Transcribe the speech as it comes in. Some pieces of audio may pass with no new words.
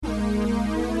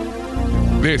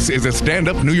This is a Stand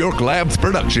Up New York Labs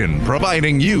production,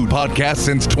 providing you podcasts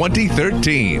since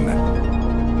 2013.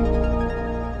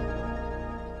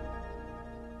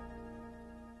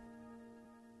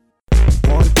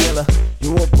 Born killer,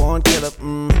 you a born killer,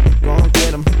 gon'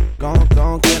 get him, gon'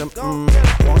 get him, born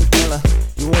killer,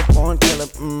 you a born killer,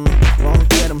 gon'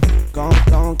 get him,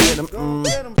 gon'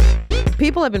 get him,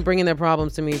 People have been bringing their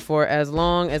problems to me for as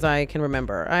long as I can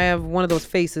remember. I have one of those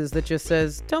faces that just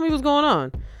says, tell me what's going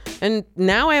on. And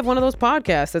now I have one of those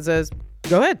podcasts that says,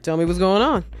 go ahead, tell me what's going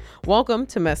on. Welcome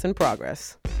to Mess in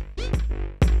Progress.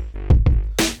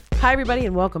 Hi, everybody,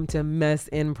 and welcome to Mess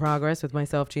in Progress with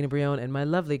myself, Gina Brion, and my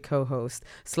lovely co-host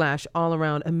 /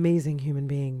 all-around amazing human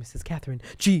being, Mrs. Catherine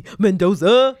G.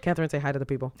 Mendoza. Catherine, say hi to the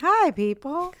people. Hi,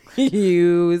 people.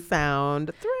 You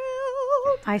sound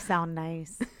thrilled. I sound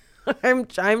nice. I'm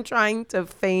trying to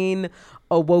feign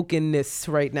awokenness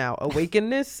right now.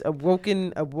 Awokenness?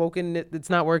 Awoken. It's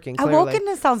not working. Clearly.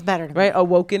 Awokenness sounds better to me. Right?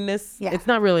 Awokenness? Yeah. It's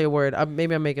not really a word.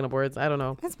 Maybe I'm making up words. I don't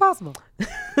know. It's possible.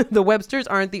 The Websters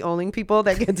aren't the only people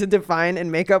that get to define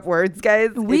and make up words, guys.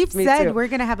 We've It's me said too. we're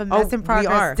going to have a Mess in we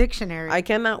Progress are. dictionary. I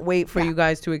cannot wait for you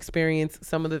guys to experience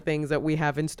some of the things that we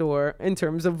have in store in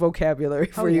terms of vocabulary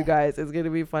for you guys. It's going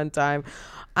to be a fun time.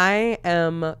 I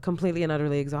am completely and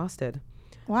utterly exhausted.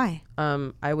 Why? I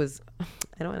don't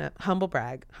want to humble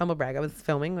brag. I was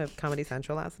filming with Comedy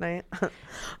Central last night.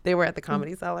 They were at the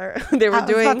Comedy Cellar. They were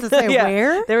doing. I was about to say,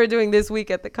 where? They were doing This Week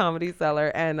at the Comedy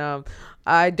Cellar, and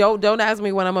I don't ask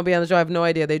me when I'm gonna be on the show. I have no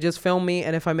idea. They just film me,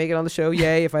 and if I make it on the show,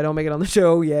 yay. If I don't make it on the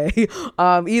show, yay.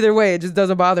 Either way, it just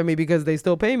doesn't bother me because they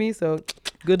still pay me. So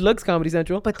good looks, Comedy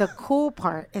Central. But the cool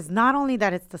part is not only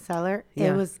that it's the cellar,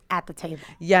 Yeah. it was at the table.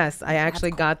 Yes, I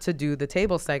actually got to do the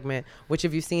table segment, which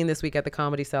if you've seen This Week at the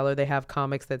Comedy Cellar, they have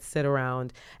comics that sit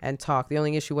around and talk. The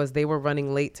only issue was they were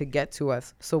running late to get to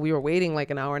us. So we were waiting like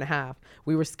an hour and a half.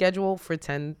 We were scheduled for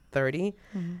 10:30.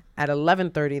 At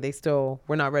 11:30, they still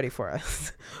were not ready for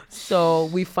us. So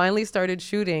we finally started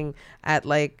shooting at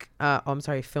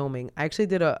filming. I actually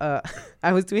did I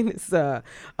was doing this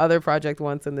other project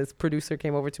once, and this producer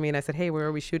came over to me and I said, hey, where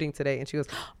are we shooting today? And she goes,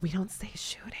 we don't say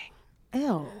shooting.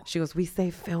 Ew. She goes, we say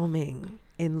filming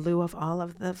in lieu of all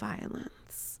of the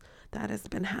violence that has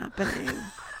been happening.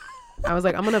 I was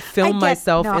like, I'm going to film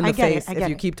myself in the face if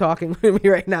you keep talking with me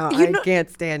right now. I can't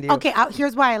stand you. Okay,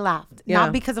 here's why I laughed. Yeah.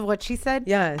 Not because of what she said,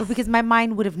 Yes. but because my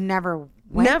mind would have never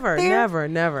went there.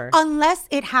 Never. Unless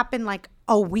it happened like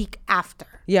a week after.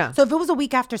 Yeah. So if it was a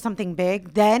week after something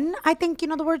big, then I think,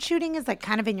 the word shooting is like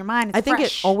kind of in your mind. It's I think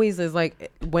fresh. it always is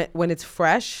like when it's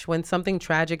fresh, when something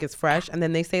tragic is fresh, and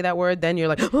then they say that word, then you're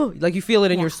like, oh, like you feel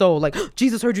it in your soul. Like,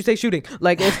 Jesus heard you say shooting.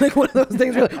 Like, it's like one of those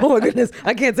things where like, oh my goodness,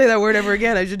 I can't say that word ever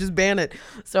again. I should just ban it.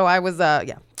 So I was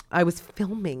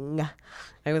filming.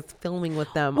 I was filming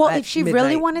with them. Well, at if she midnight.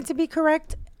 really wanted to be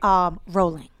correct,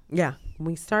 rolling. Yeah,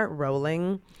 we start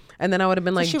rolling. And then I would have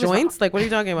been like, she was joints? wrong. Like, what are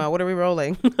you talking about? What are we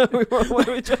rolling? What are we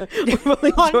we're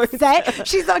rolling On joints. set,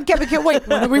 she's on Kevin. Wait,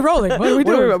 what are we rolling? What are we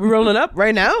What doing? are we rolling up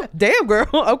right now? Damn, girl.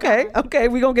 Okay.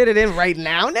 We gonna get it in right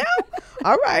now.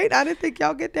 All right. I didn't think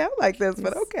y'all get down like this,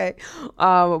 but okay.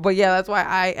 But yeah, that's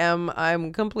why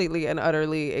I'm completely and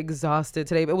utterly exhausted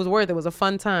today. But it was worth it. It was a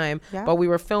fun time. Yeah. But we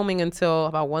were filming until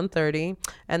about 1:30,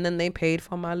 and then they paid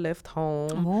for my lift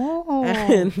home. Oh.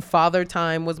 And Father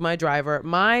Time was my driver.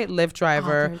 My Lyft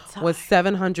driver was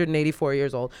 784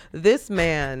 years old. This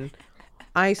man,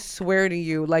 I swear to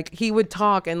you, like he would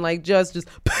talk and like just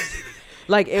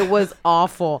like it was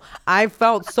awful. I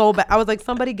felt so bad. I was like,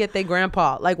 somebody get their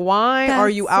grandpa. Like, why are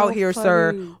you out here,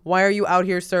 sir? Why are you out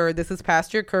here, sir? This is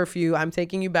past your curfew. I'm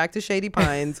taking you back to Shady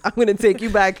Pines. I'm going to take you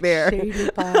back there. Shady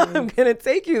Pines. I'm going to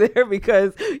take you there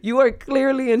because you are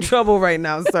clearly in trouble right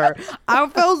now, sir. I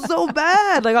felt so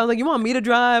bad. Like, I was like, you want me to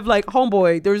drive? Like,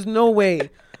 homeboy, there's no way.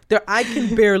 I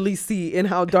can barely see in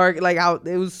how dark, like how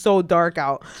it was so dark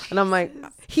out. And I'm like,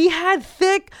 he had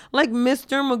thick, like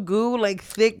Mr. Magoo, like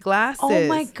thick glasses. Oh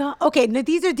my God. Okay, now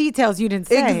these are details you didn't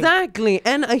say. Exactly.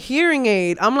 And a hearing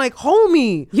aid. I'm like,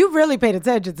 homie. You really paid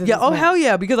attention to Yeah, this. oh man. hell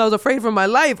yeah, because I was afraid for my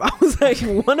life. I was like,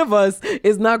 one of us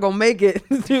is not gonna make it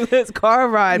through this car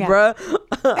ride, Yeah. bruh.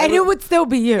 And it would still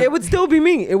be you. It would still be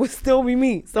me. It would still be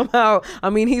me. Somehow, I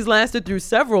mean, he's lasted through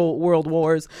several world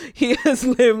wars. He has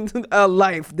lived a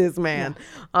life, this man.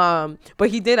 Yeah. But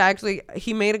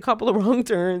he made a couple of wrong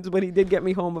turns, but he did get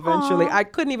me home eventually. Aww. I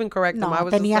couldn't even correct him. I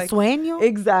was tenía just like, sueño.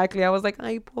 exactly. I was like,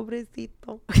 ay,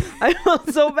 pobrecito. I felt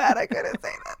so bad. I couldn't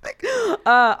say nothing.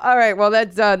 All right. Well,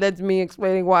 that's me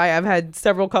explaining why I've had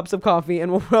several cups of coffee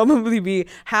and will probably be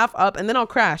half up, and then I'll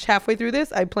crash halfway through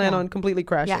this. I plan on completely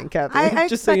crashing, Kathy. I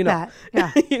just so you know. expect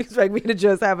that. Yeah. You expect me to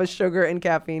just have a sugar and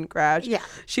caffeine crash? Yeah.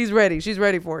 She's ready. She's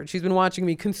ready for it. She's been watching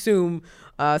me consume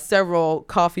several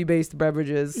coffee-based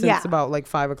beverages since about like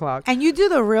 5 o'clock. And you do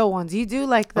the real ones. You do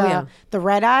like the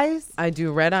red eyes. I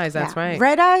do red eyes. That's right.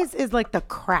 Red eyes is like the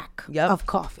crack of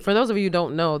coffee. For those of you who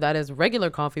don't know, that is regular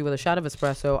coffee with a shot of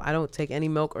espresso. I don't take any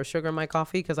milk or sugar in my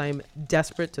coffee because I am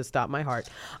desperate to stop my heart.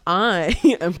 I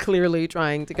am clearly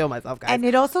trying to kill myself, guys. And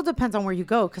it also depends on where you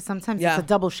go, because sometimes it's a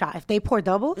double shot. If they pour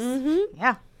doubles,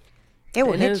 it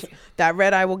will hit you. That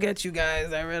red eye will get you,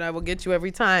 guys. That red eye will get you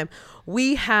every time.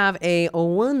 We have a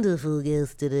wonderful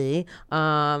guest today.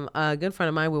 A good friend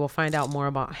of mine. We will find out more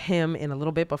about him in a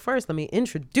little bit. But first, let me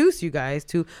introduce you guys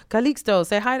to Calixto.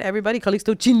 Say hi to everybody.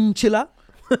 Calixto Chinchilla.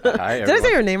 Hi, Did I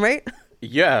say your name right?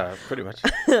 Yeah, pretty much.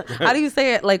 How do you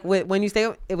say it? Like when you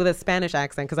say it with a Spanish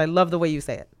accent? Because I love the way you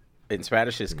say it. In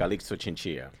Spanish, it's Calixto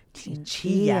Chinchilla.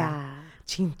 Chinchilla.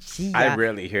 Chinchilla. I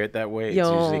rarely hear it that way. It's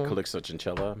usually Calixto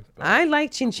Chinchilla. I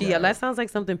like chinchilla. That sounds like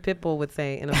something Pitbull would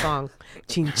say in a song.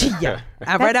 Chinchilla.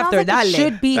 That Right sounds after like that, it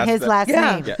should be his last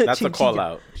name. Yeah, that's the call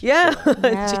out. Yeah.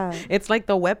 Yeah. It's like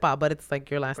the Wepa, but it's like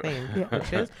your last name,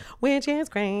 which is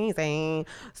crazy.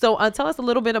 So tell us a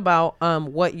little bit about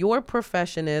what your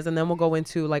profession is, and then we'll go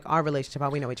into like our relationship, how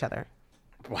we know each other.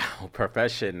 Wow,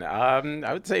 profession.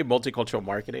 I would say multicultural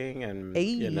marketing, and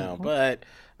but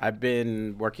I've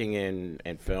been working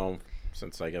in film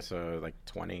since I guess like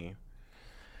 20.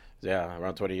 Yeah,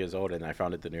 around 20 years old, and I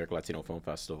founded the New York Latino Film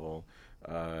Festival.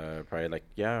 Probably like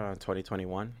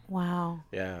 2021. Wow.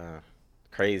 Yeah,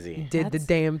 crazy. Did the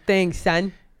damn thing,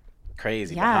 son.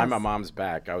 Crazy. Yes. Behind my mom's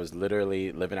back. I was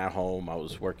literally living at home. I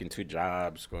was working 2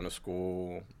 jobs, going to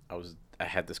school. I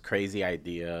had this crazy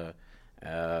idea,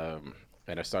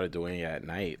 and I started doing it at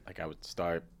night. Like I would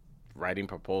start writing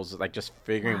proposals, like just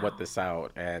figuring what this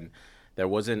out. And it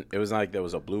wasn't like there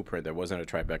was a blueprint. There wasn't a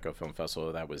Tribeca Film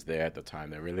Festival that was there at the time.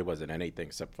 There really wasn't anything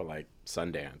except for like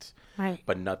Sundance, Right.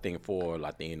 but nothing for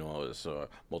Latinos or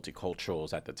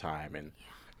multiculturals at the time. And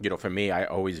for me, I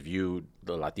always viewed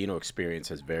the Latino experience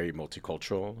as very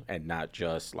multicultural and not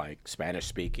just like Spanish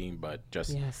speaking, but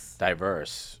just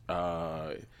diverse.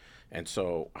 And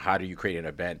so how do you create an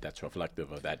event that's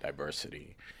reflective of that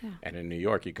diversity? Yeah. And in New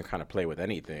York, you can kind of play with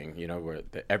anything, where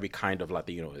every kind of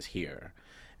Latino is here.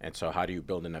 And so how do you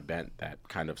build an event that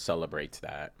kind of celebrates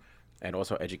that and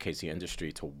also educates the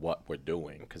industry to what we're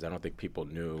doing? Because I don't think people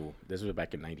knew. This was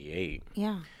back in 98.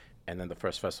 Yeah. And then the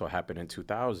first festival happened in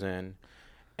 2000.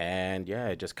 And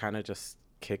it just kind of just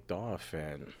kicked off.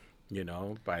 And,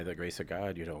 by the grace of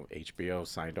God, HBO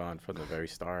signed on from the very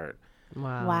start.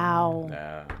 Wow.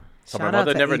 Yeah. So Shout my out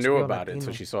mother to never HBO knew about it Latino.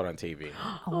 until she saw it on TV.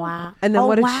 Wow. And then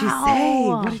what did she say?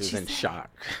 Wow. What She did was she in say? shock.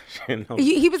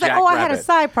 He was like, I had a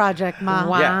side project, Ma.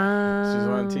 Wow. Yeah. She was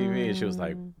on TV and she was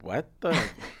like, what the?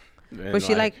 And Was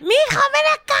she like, Mija, ven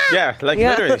acá. Yeah, like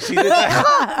literally. She did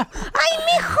that.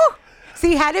 Ay, mijo.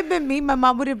 See, had it been me, my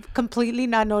mom would have completely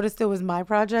not noticed it was my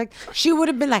project. She would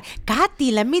have been like,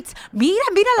 Katy,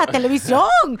 mira la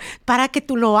televisión para que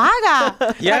tú lo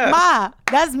hagas. Yeah. Like, Ma,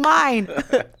 that's mine.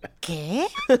 ¿Qué?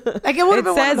 Like, it would have it been one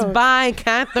of says those. by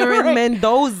Catherine Right.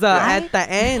 Mendoza Right. at the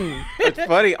end. It's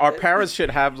funny. Our parents should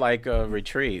have like a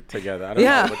retreat together. I don't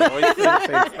Yeah. know. But they always say the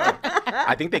same stuff.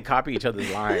 I think they copy each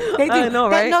other's lines. They do. I know,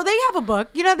 right? No, they have a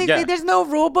book. They Yeah. say there's no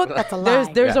rule book. That's a lie. There's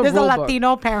a There's a rule book.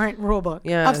 Latino parent rule book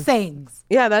Yeah. of sayings.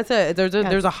 Yeah, that's it. There's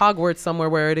a Hogwarts somewhere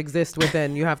where it exists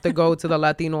within. You have to go to the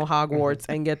Latino Hogwarts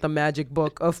and get the magic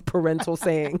book of parental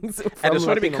sayings. And from it's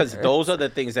funny Latino because parents. those are the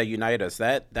things that unite us.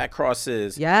 That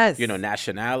crosses, Yes.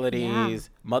 nationalities.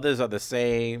 Yeah. Mothers are the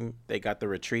same. They got the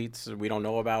retreats we don't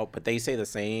know about, but they say the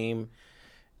same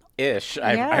ish.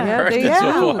 I've Yeah, heard they this do.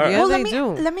 before. Yeah. Well, they do.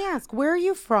 let me ask, where are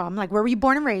you from? Like, where were you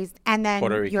born and raised? And then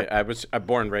Puerto Rico. you're I was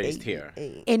born and raised here.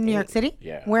 in New York City?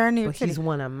 Yeah. Where in New But York City? he's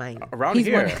one of mine. Around He's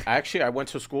here. one- Actually, I went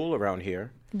to school around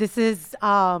here. This is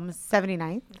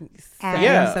 79th. And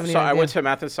Yeah. 79, So I went yeah. to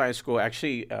math and science school.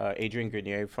 Actually, Adrian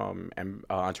Grenier from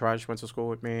Entourage went to school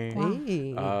with me.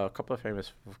 Hey. A couple of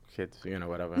famous kids,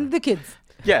 whatever. The kids.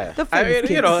 Yeah, The I famous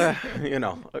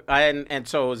mean, and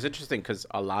so it was interesting because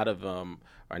a lot of them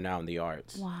are now in the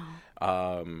arts.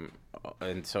 Wow.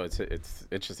 And so it's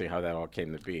interesting how that all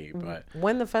came to be. But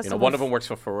When the festival, one of them works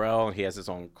for Pharrell, and he has his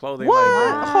own clothing What?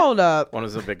 label. Hold up. One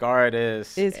is a big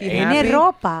artist. Is he Adrian- happy? Tiene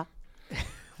ropa.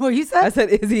 What you I said? said,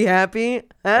 is he happy?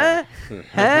 Huh?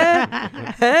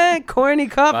 Huh? Corny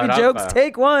coffee Ba-da-ba. jokes.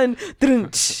 Take one.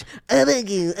 Thank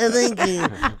you. Thank you.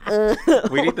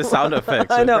 We need the sound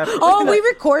effects. I know. Oh, we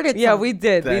recorded. Yeah, some. we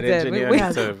did. That We did. engineer We,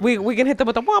 needs to- we can hit them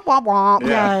with the womp womp womp.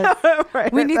 Yes.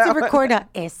 Right, We need to that one. record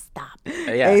a stop.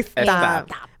 Yeah, Stop.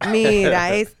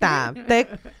 Mira, stop. Te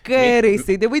crisis.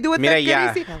 Did we do it Mira te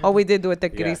ya. crisis? Oh, we did do it te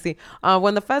Yeah. crisis.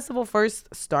 When the festival first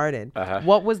started,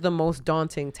 what was the most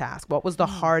daunting task? What was the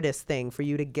hardest thing for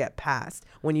you to get past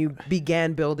when you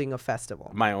began building a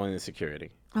festival? My own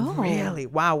insecurity. Oh, Really?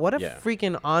 Wow. What a Yeah.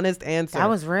 freaking honest answer. That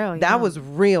was real, yeah. That was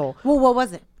real. Well, what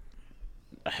was it?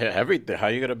 Everything. How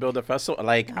you gonna build a festival?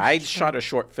 Like I shot a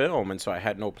short film, and so I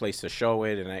had no place to show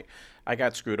it, and I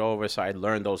got screwed over. So I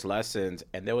learned those lessons,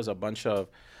 and there was a bunch of,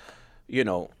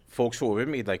 folks who were with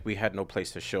me. Like we had no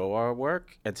place to show our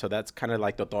work, and so that's kind of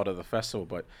like the thought of the festival.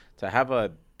 But to have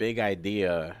a big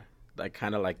idea, like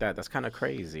kind of like that, that's kind of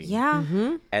crazy. Yeah.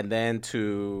 And then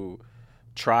to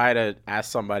try to ask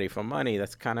somebody for money,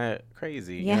 that's kind of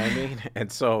crazy. You know what I Yeah. mean?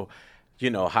 And so,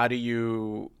 how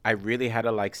do I really had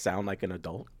to like sound like an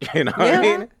adult, you know what Yeah. I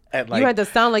mean? And like, you had to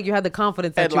sound like you had the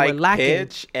confidence that and you like were lacking.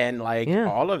 pitch and like Yeah.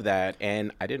 all of that.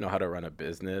 And I didn't know how to run a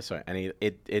business or any,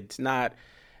 it's not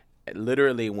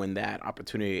literally when that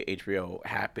opportunity at HBO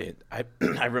happened.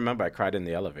 I remember I cried in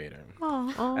the elevator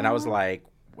and I was like,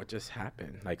 what just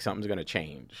happened? Like something's going to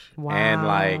change. And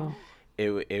like,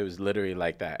 it was literally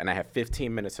like that. And I had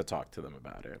 15 minutes to talk to them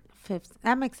about it.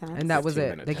 That makes sense. And that was 15 it.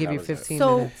 minutes. They give That you was it. 15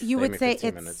 so minutes. you They would made say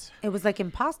 15 minutes. it was like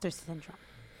imposter syndrome.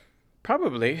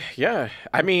 Probably, yeah.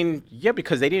 I mean, yeah,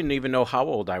 because they didn't even know how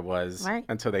old I was Right.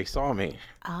 until they saw me.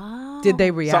 Oh. Did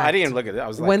they react? So I didn't look at it. I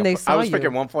was like, When they I saw was you.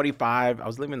 freaking 145. I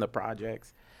was living the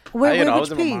projects. Wait, I which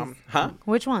was in my piece? mom. Huh?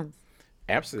 Which ones?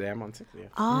 Amsterdam on 60th.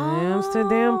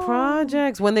 Amsterdam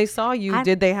projects. When they saw you,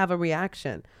 did they have a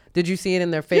reaction? Did you see it in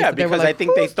their face? Yeah, that they were because like, I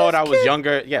think they "Who's thought this I was kid?"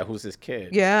 younger. Yeah, who's this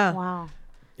kid? Yeah. Wow.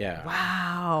 Yeah.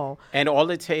 Wow. And all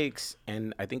it takes,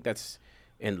 and I think that's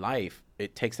in life,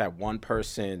 it takes that one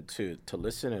person to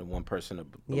listen and one person to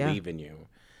Yeah. believe in you.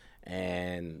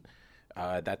 And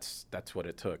that's what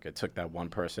it took. It took that one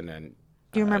person. And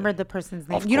Do you remember the person's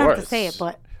name? of You don't have to say it,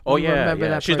 course. but Oh You yeah, remember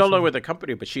yeah. that She's no person. longer with the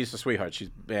company, but she's a sweetheart. She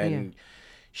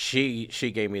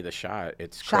gave me the shot.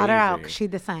 It's shout her out. crazy. 'Cause she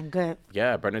designed good.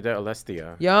 Yeah, Bernadette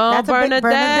Alestia. Yo, That's a big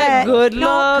Bernadette. Good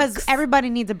No, looks. because everybody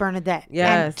needs a Bernadette.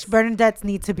 Yes. And Bernadettes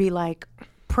need to be like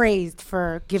praised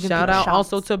for giving Shout people out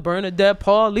shots. also to Bernadette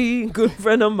Pauly, good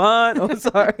friend of mine. Oh,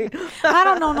 sorry. I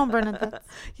don't know no Bernadette.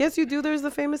 Yes, you do. There's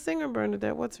the famous singer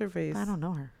Bernadette. What's her face? I don't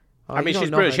know her. Oh, I you mean, don't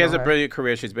she's know brilliant. her, She has know a her. brilliant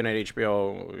career. She's been at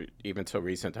HBO even till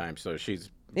recent times. So she's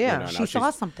Yeah. now She saw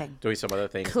she's something. doing some other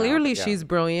things. now, Clearly, but yeah. she's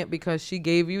brilliant because she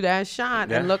gave you that shot.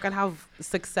 Yeah. And look at how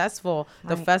successful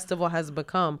the Right. festival has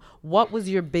become. What was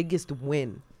your biggest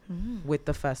win with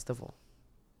the festival?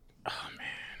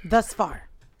 Thus far.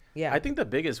 Yeah. I think the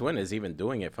biggest win is even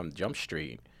doing it from Jump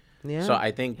Street. yeah. So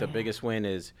I think the biggest win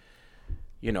is,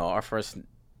 our first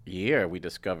year we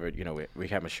discovered, we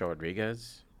had Michelle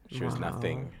Rodriguez. She was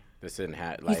nothing. This didn't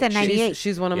have like. said she- 98.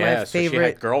 She's one of Yeah, my so she favorite.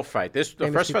 had Girl Fight. The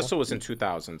famous first people. festival was in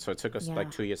 2000, so it took us Yeah.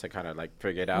 like 2 years to kind of like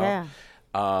figure it out.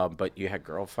 Yeah. But you had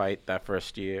Girl Fight that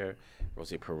first year.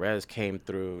 Rosie Perez came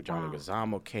through. Johnny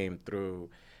Leguizamo came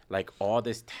through. Like all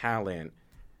this talent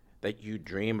that you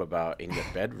dream about in your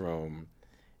bedroom.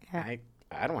 Yeah.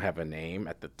 I don't have a name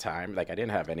at the time. Like I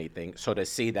didn't have anything. So to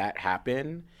see that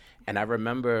happen, and I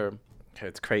remember,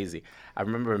 it's crazy. I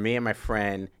remember me and my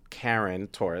friend Karen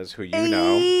Torres, who you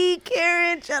know. Hey,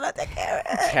 Karen. Shout out to Karen.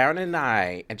 Karen and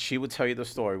I, and she would tell you the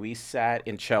story. We sat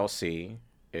in Chelsea.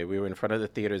 We were in front of the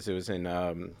theaters. It was in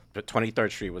the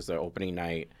 23rd Street was the opening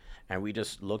night. And we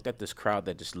just looked at this crowd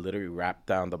that just literally wrapped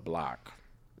down the block.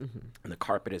 And the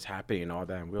carpet is happening and all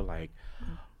that. And we were like,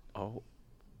 oh,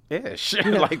 ish.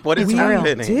 Like, what is We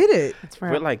happening? did it.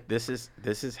 We're like, this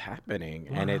is happening.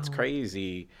 And it's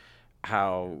crazy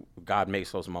how God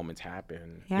makes those moments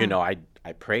happen. Yeah.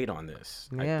 I prayed on this.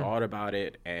 Yeah. I thought about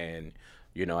it, and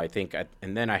I think,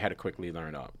 and then I had to quickly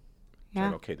learn up. Yeah.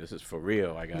 Like, okay, this is for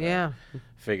real. I gotta Yeah.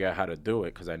 figure out how to do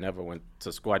it because I never went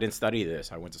to school. I didn't study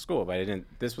this. I went to school, but I didn't.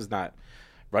 This was not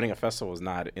running a festival. Was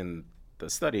not in the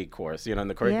study course. In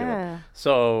the curriculum. Yeah.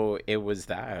 So it was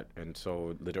that, and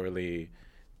so literally,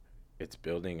 it's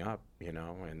building up.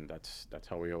 And that's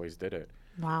how we always did it.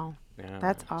 Wow. Yeah.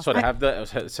 That's awesome.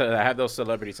 So to have those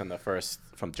celebrities on the first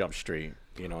from Jump Street,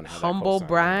 you know, and have that Humble cosign,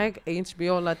 brag,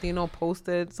 HBO Latino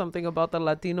posted something about the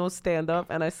Latino stand-up,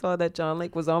 and I saw that John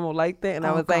Leguizamo liked it, and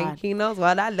I Oh, was God. like, he knows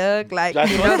what I look like. That's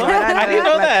He what's knows up. what I didn't know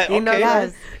look that. He knows Okay.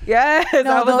 what- Yes.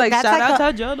 No, I was no, like, that's shout like out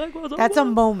a- to John Leguizamo. That's a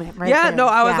moment, right? Yeah, there. no,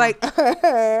 I was Yeah. like,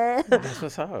 That's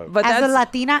what's up. but as a that's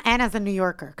Latina and as a New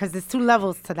Yorker, because there's 2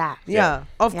 levels to that. yeah,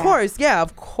 of Yeah. course, yeah,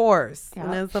 of course. Yeah.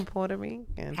 And as a Puerto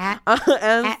Rican, A-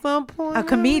 as a Puerto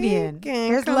comedian. Rican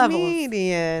There's levels.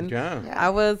 comedian. Yeah. I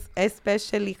was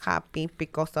especially happy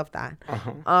because of that.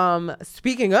 Uh-huh.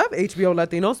 Speaking of HBO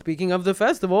Latino, speaking of the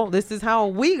festival, this is how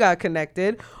we got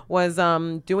connected. Was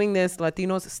doing this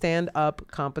Latinos stand up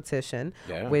competition,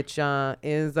 Yeah. which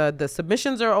is the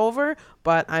submissions are over,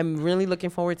 but I'm really looking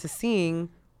forward to seeing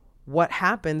what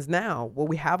happens now. Well,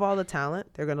 we have all the talent.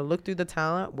 They're gonna look through the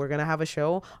talent. We're gonna have a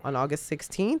show on August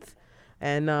 16th.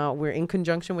 And we're in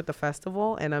conjunction with the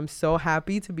festival, and I'm so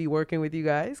happy to be working with you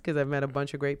guys because I've met a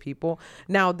bunch of great people.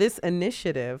 Now, this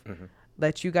initiative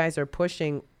that you guys are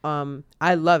pushing,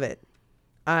 I love it.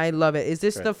 I love it. Is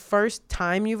this the first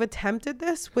time you've attempted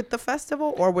this with the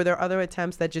festival, or were there other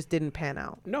attempts that just didn't pan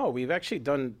out? No, we've actually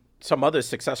done some others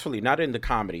successfully, not in the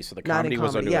comedy. So the Not in comedy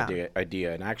was a comedy, new yeah.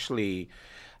 idea. And actually,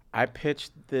 I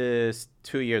pitched this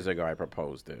 2 years ago. I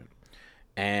proposed it.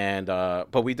 And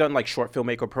but we've done like short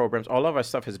filmmaker programs. All of our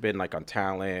stuff has been like on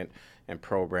talent and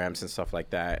programs and stuff like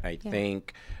that. I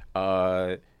think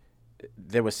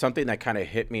there was something that kind of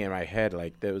hit me in my head.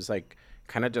 Like there was like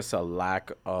kind of just a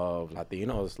lack of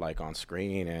Latinos like on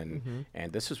screen,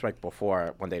 and this was like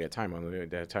before One Day at a Time. One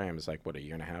Day at a Time is like what, a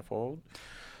year and a half old.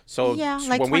 So Yeah,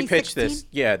 like when we pitched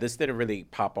 2016? this didn't really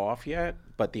pop off yet.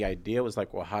 But the idea was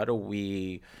like, well, how do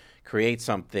we create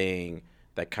something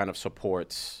that kind of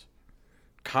supports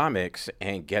comics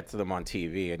and get to them on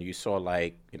TV? And you saw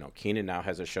like, you know, Keenan now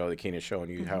has a show, the Keenan Show,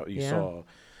 and you Yeah. saw,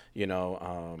 you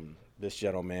know, this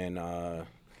gentleman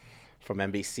from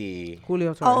NBC.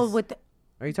 Julio Torres. Oh, with the,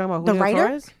 Are you talking about the Julio writer?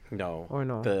 Torres? No, Or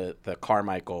no? the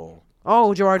Carmichael.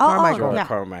 Oh, Gerard Oh, oh, Carmichael. Gerard yeah.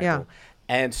 Carmichael. Yeah.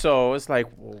 And so it's like,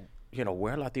 well, you know,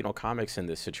 we're Latino comics in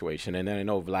this situation. And then I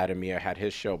know Vladimir had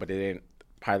his show, but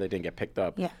pilot didn't get picked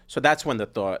up. Yeah. So that's when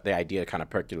the idea kind of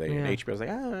percolated. Yeah. And HBO was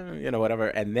like, you know, whatever.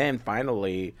 And then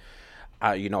finally,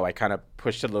 you know, I kind of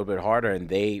pushed it a little bit harder, and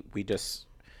we just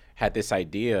had this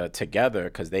idea together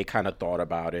because they kind of thought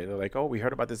about it. They're like, oh, we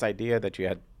heard about this idea that you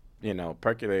had, you know,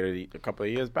 percolated a couple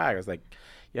of years back. I was like,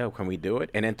 yeah, can we do it?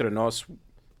 And Entre Nos,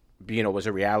 you know, was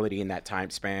a reality in that time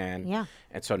span. Yeah.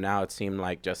 And so now it seemed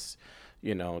like just,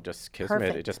 you know, just kismet,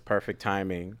 Perfect. just perfect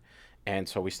timing. And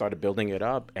so we started building it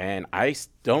up. And I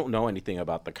don't know anything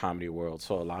about the comedy world.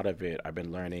 So a lot of it I've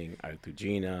been learning through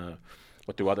Gina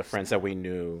or through other friends that we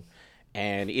knew.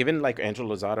 And even like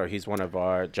Angelo Lozado, he's one of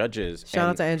our judges. Shout out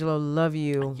And- to Angelo. Love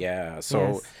you. yeah. So,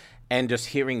 Yes. and just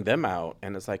hearing them out,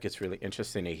 and it's like, it's really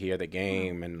interesting to hear the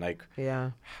game and like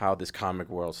Yeah. how this comic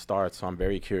world starts. So I'm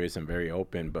very curious and very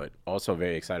open, but also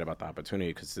very excited about the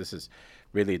opportunity because this is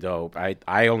really dope.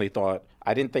 I only thought,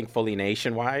 I didn't think fully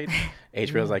nationwide.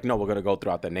 HBO was like, no, we're going to go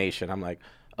throughout the nation. I'm like,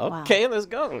 okay, let's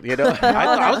go. You know,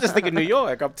 I was just thinking New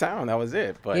York, uptown. That was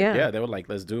it. But Yeah. yeah, they were like,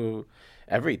 let's do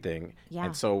everything. Yeah.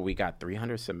 And so we got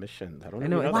 300 submissions. I don't I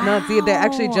know. know. It's Wow. nuts. They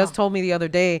actually just told me the other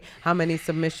day how many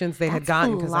submissions they had That's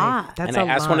gotten. a 'cause lot. That's And I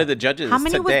a asked lot. one of the judges how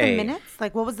many was today. the minutes?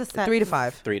 Like, what was the set? 3 to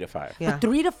 5. 3 to 5. Yeah.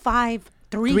 3 to 5,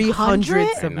 300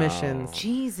 300? submissions.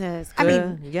 Jesus. I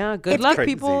mean, yeah. Good it's luck,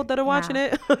 crazy. people that are watching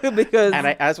Yeah. it, because And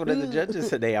I asked one of the judges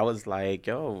today, I was like,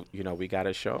 yo, you know, we got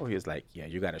a show. He was like, yeah,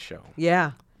 you got a show.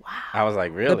 yeah. I was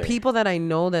like, really? The people that I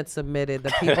know that submitted,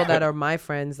 the people that are my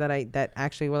friends that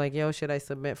actually were like, yo, should I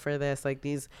submit for this? Like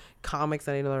these comics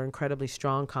that I know are incredibly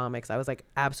strong comics. I was like,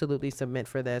 absolutely submit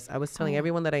for this. I was telling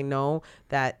everyone that I know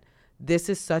that this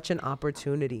is such an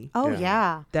opportunity oh, Yeah.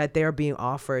 yeah. that they're being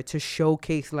offered to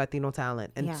showcase Latino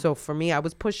talent. And Yeah. so for me, I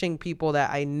was pushing people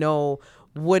that I know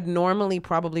would normally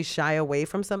probably shy away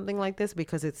from something like this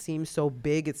because it seems so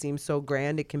big, it seems so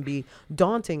grand, it can be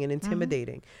daunting and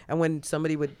intimidating. And when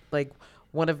somebody would, like,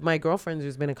 one of my girlfriends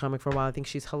who's been a comic for a while, I think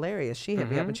she's hilarious. She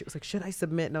hit me up and she was like, should I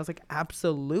submit? And I was like,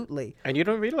 absolutely. And you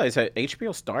don't realize that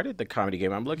HBO started the comedy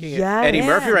game. I'm looking at Eddie Yes,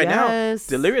 Murphy right yes.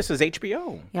 now. Delirious is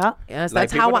HBO. Yeah. Yes, Like,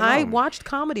 that's how people don't I know. watched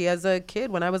comedy as a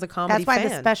kid when I was a comedy That's why fan.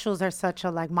 the specials are such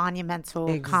a, like, monumental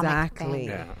comic Exactly. thing.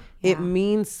 Yeah. It Yeah.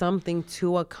 means something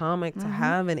to a comic to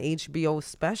have an HBO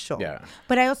special. Yeah.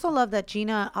 But I also love that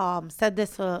Gina said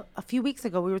this a few weeks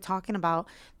ago. We were talking about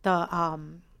the,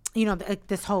 you know,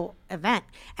 this whole event.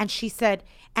 And she said,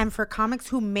 and for comics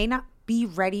who may not be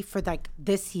ready for like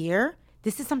this year,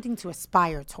 this is something to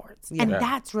aspire towards. And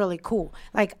that's really cool.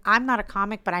 Like, I'm not a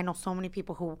comic, but I know so many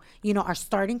people who, you know, are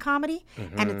starting comedy.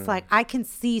 And it's like, I can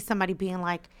see somebody being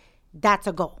like, that's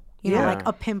a goal. You know, like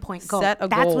a pinpoint goal. Set a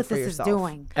that's goal what for this yourself. is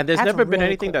doing. And there's That's never been really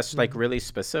anything cool. that's like really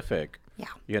specific. Yeah.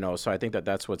 You know, so I think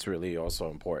that's what's really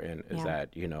also important is Yeah.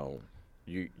 that, you know,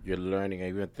 you're learning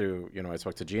even through, you know, I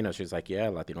spoke to Gina, she's like, yeah,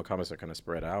 Latino comics are kind of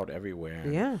spread out everywhere.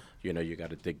 And, Yeah. you know, you got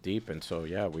to dig deep. And so,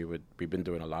 yeah, we've been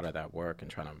doing a lot of that work and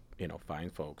trying to, you know,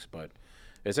 find folks. But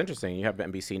it's interesting. You have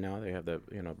NBC now. They have the,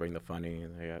 you know, Bring the Funny.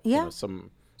 And they got, you Yeah. know,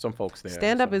 some folks there.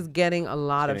 Stand up so- is getting a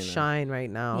lot of getting there. shine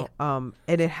right now. And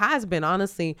it has been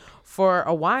honestly for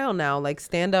a while now. Like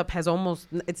stand up has almost,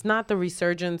 it's not the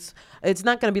resurgence. It's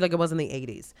not going to be like it was in the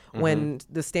 80s when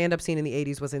the stand up scene in the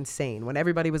 80s was insane. When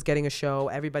everybody was getting a show,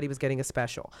 everybody was getting a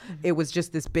special. It was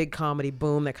just this big comedy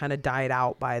boom that kind of died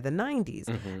out by the 90s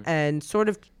and sort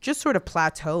of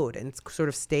plateaued and sort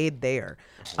of stayed there.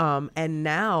 And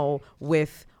now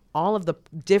with all of the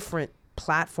different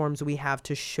platforms we have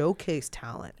to showcase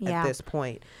talent Yeah. at this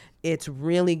point, it's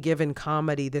really given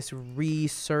comedy this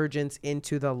resurgence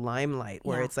into the limelight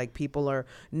where Yeah. it's like people are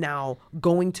now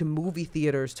going to movie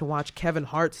theaters to watch Kevin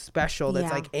Hart's special that's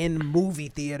Yeah. like in movie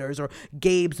theaters, or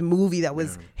Gabe's movie that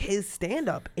was his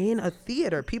stand-up in a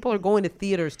theater. People are going to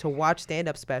theaters to watch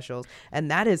stand-up specials,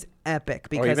 and that is epic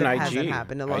because even it IG. hasn't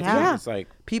happened in a long IG time. is like-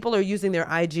 People are using their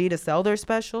IG to sell their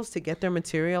specials, to get their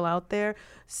material out there.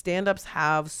 Stand-ups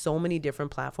have so many different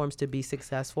platforms to be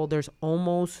successful. There's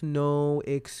almost no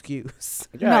excuse.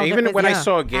 Yeah, No, even there when I isn't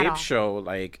saw at all. Gabe's show,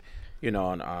 like, you know,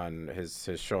 on his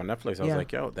show on Netflix, I was Yeah.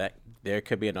 like, yo, that there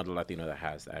could be another Latino that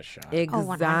has that shot.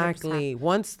 100%. Exactly.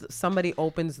 Once somebody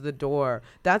opens the door,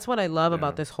 that's what I love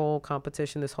about this whole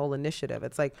competition, this whole initiative.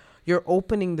 It's like you're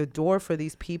opening the door for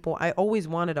these people. I always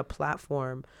wanted a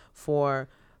platform for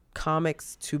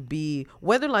comics to be,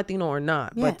 whether Latino or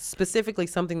not, Yeah. but specifically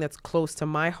something that's close to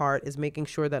my heart is making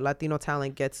sure that Latino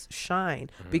talent gets shine,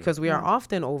 because we are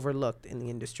often overlooked in the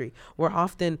industry. We're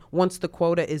often, once the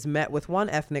quota is met with one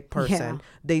ethnic person,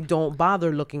 they don't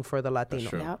bother looking for the Latino.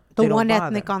 true. Yep. They The don't one bother.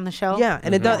 ethnic on the show. Yeah,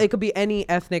 and it could be any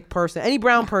ethnic person, any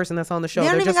brown person that's on the show. They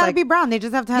don't They're even just gotta like, be brown. They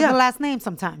just have to have Yeah. the last name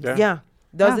sometimes. Yeah.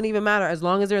 doesn't even matter. As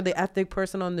long as they're the ethnic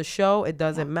person on the show, it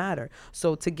doesn't matter.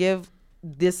 So to give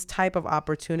this type of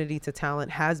opportunity to talent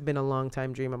has been a long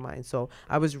time dream of mine. So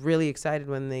I was really excited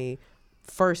when they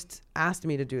first asked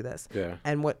me to do this. Yeah.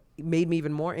 And what made me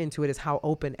even more into it is how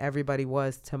open everybody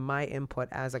was to my input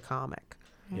as a comic.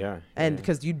 Yeah. And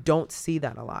because you don't see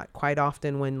that a lot. Quite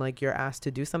often when like you're asked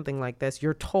to do something like this,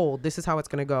 you're told this is how it's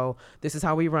going to go. This is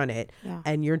how we run it. Yeah.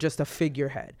 And you're just a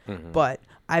figurehead. But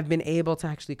I've been able to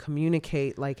actually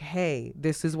communicate like, hey,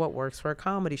 this is what works for a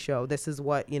comedy show. This is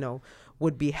what, you know,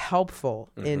 would be helpful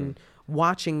in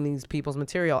watching these people's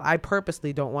material. I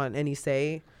purposely don't want any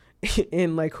say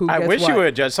in like who I gets wish what. you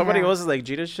would, Judge. Somebody Yeah. else is like,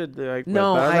 Gina should like.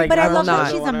 No, was I- like, But I will love that not.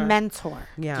 she's a wanna- mentor.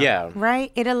 Yeah. Yeah.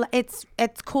 Right? It's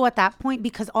cool at that point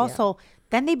because also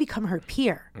then they become her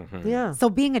peer. Yeah. So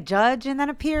being a judge and then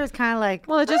a peer is kind of like,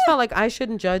 Well, it just felt like I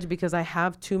shouldn't judge because I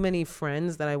have too many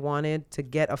friends that I wanted to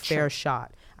get a fair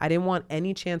shot. I didn't want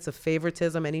any chance of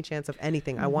favoritism, any chance of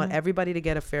anything. I want everybody to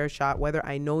get a fair shot, whether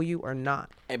I know you or not.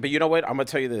 But you know what? I'm gonna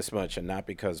tell you this much, and not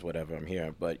because whatever I'm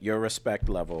here, but your respect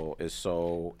level is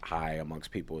so high amongst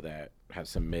people that have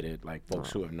submitted, like folks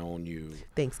who have known you,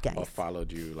 Thanks, guys. or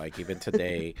followed you. Like even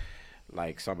today,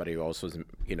 like somebody also,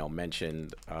 you know,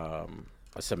 mentioned a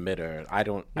submitter. I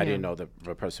didn't know the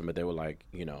person, but they were like,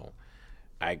 you know,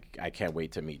 I can't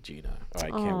wait to meet Gina, or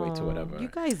I can't wait to whatever. You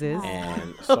guys is.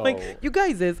 And so, like, you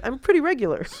guys is. I'm pretty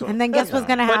regular. and then guess what's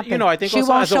gonna But, happen? you know, I think she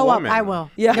also won't as a show up. woman- I will.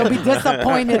 Yeah. You'll be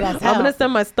disappointed as hell. I'm going to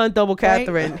send my stunt double, Right?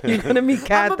 Catherine. You're going to meet I'm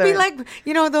Catherine. gonna be like,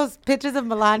 you know, those pictures of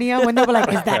Melania when they were like,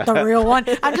 "Is that the real one?"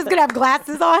 I'm just gonna have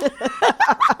glasses on.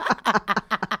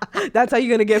 That's how you're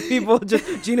going to get people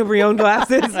just Gina Brion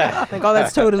glasses. Like, oh,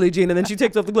 that's totally Gina. Then she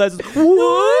takes off the glasses.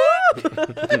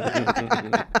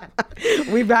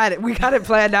 We've got it. We got it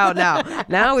planned out now.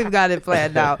 Now we've got it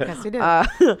planned out. Yes, we do.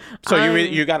 so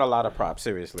you got a lot of props,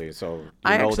 seriously. So you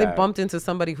I know actually that. bumped into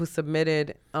somebody who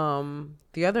submitted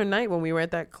the other night when we were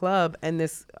at that club, and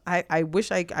this I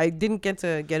wish I didn't get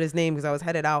to get his name because I was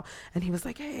headed out, and he was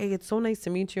like, "Hey, it's so nice to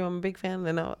meet you. I'm a big fan."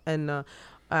 And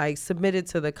I submitted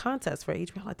to the contest for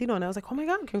HBO Latino, and I was like, "Oh my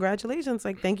God, congratulations!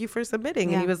 Like, thank you for submitting."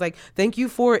 Yeah. And he was like, "Thank you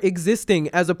for existing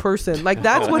as a person." Like,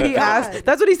 that's what he asked.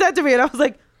 That's what he said to me, and I was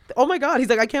like, "Oh my God!" He's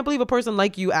like, "I can't believe a person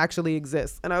like you actually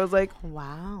exists." And I was like,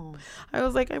 Wow.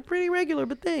 I'm pretty regular,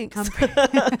 but thanks.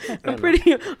 I'm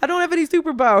pretty. I don't have any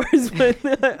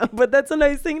superpowers, but that's a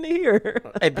nice thing to hear.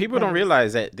 And people don't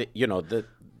realize that you know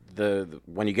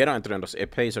when you get on Entrenos,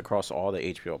 it plays across all the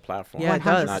HBO platforms. Yeah, it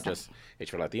does. It's not just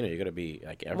HBO Latino. You're gonna be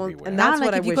like everywhere. and that's Now,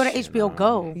 what like I if you go to wish- HBO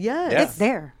Go, Yes. it's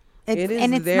there. It is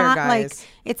and it's there, not guys.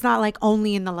 it's not like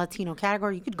only in the Latino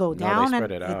category. You could go they down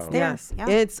spread and it it's out. there. Yes, Yeah.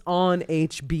 it's on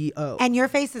HBO. And your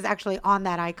face is actually on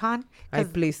that icon. Ay,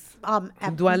 'Cause, please.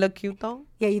 ep- Do I look cute though?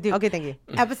 Yeah, you do. Okay, thank you.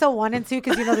 Episode 1 and 2,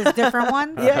 because you know there's different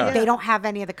ones. Yeah. They don't have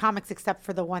any of the comics except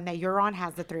for the one that you're on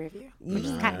has the 3 of you, which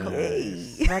is kind of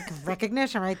cool.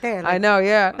 Recognition right there. I Like, know,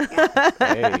 yeah.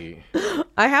 Hey,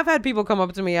 I have had people come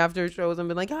up to me after shows and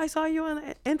be like, "Oh, I saw you on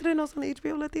Entrenos on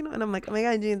HBO Latino," and I'm like, "Oh my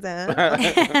god, jeans!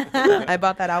 I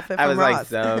bought that outfit I from was like Ross.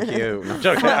 so cute. No, I'm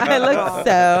joking. I look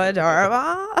so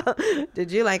adorable.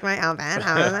 Did you like my outfit?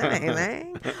 How was it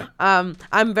amazing?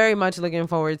 I'm very much looking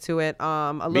forward to it.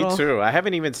 A Me little, too. I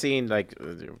haven't even seen like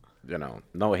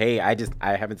no. Hey,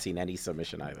 I haven't seen any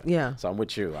submission either. Yeah. So I'm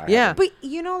with you. Yeah. But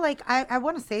you know, like I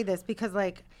want to say this because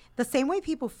like the same way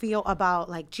people feel about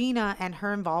like Gina and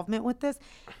her involvement with this,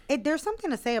 there's something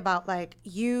to say about like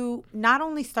you not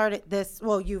only started this,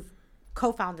 well, you've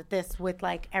co-founded this with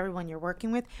like everyone you're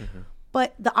working with,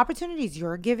 but the opportunities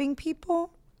you're giving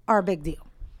people are a big deal.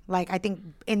 Like I think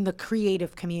in the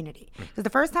creative community, because the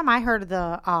first time I heard of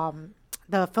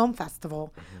the film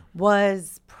festival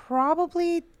was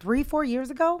probably 3-4 years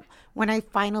ago when I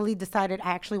finally decided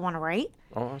I actually want to write.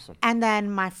 Oh, awesome. And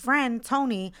then my friend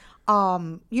Tony,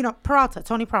 Peralta,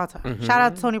 Tony Peralta, shout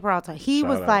out to Tony Peralta. He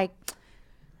was out. like,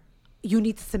 you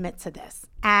need to submit to this.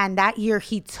 And that year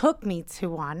he took me to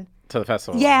one. To the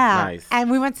festival. Yeah. Nice. And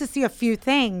we went to see a few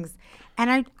things. And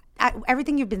I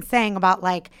everything you've been saying about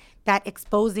like that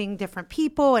exposing different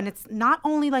people. And it's not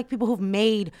only like people who've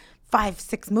made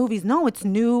 5-6 movies. No, it's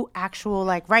new actual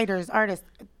like writers, artists,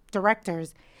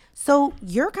 directors. So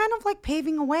you're kind of like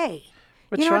paving a way.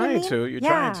 We're You know what I trying mean? to. You're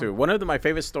trying to. One of my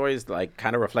favorite stories, like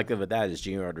kind of reflective of that, is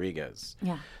Gina Rodriguez.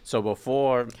 Yeah. So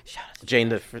before Jane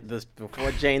the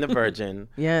Virgin,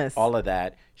 Yes. all of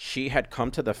that, she had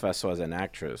come to the festival as an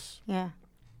actress. Yeah.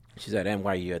 She's at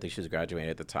NYU. I think she was graduating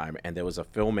at the time, and there was a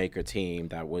filmmaker team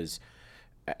that was,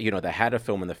 that had a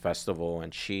film in the festival,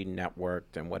 and she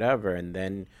networked and whatever, and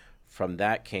then. From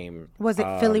that came... Was it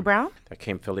Philly Brown? That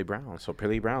came Philly Brown. So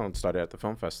Philly Brown started at the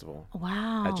film festival.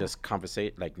 Wow. At just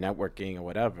like networking or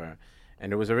whatever.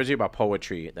 And it was originally about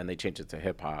poetry. Then they changed it to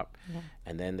hip hop. Yeah.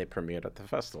 And then they premiered at the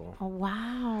festival. Oh,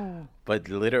 wow. But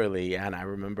literally, and I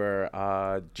remember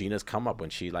Gina's come up when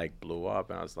she like blew up.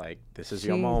 And I was like, this is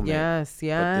your moment. Yes,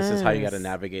 But this is how you got to yes.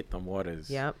 navigate the waters.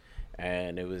 Yep.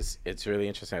 And it's really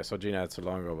interesting. I saw Gina not so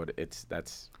long ago, but it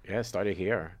started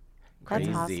here. That's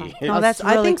Crazy. awesome. No, that's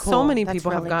I really think so cool. many That's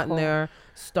people have really gotten cool. their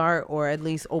start or at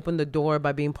least opened the door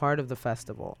by being part of the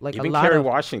festival. Like Even a lot Kerry of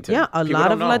Washington. Yeah, a People lot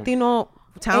don't of know. Latino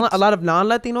talent, a lot of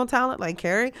non-Latino talent like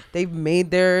Carrie, they've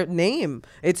made their name.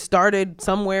 It started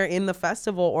somewhere in the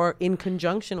festival or in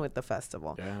conjunction with the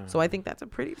festival. Yeah. So I think that's a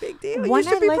pretty big deal. One You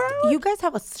should I be liked, proud. you guys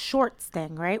have a shorts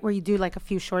thing, right? Where you do like a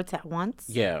few shorts at once.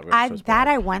 Yeah, shorts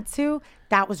I went to.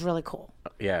 That was really cool.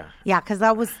 Yeah. Yeah, because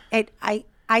that was it.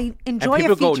 I enjoy And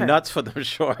people a feature. go nuts for them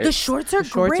shorts. The shorts are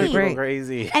shorts are great. great.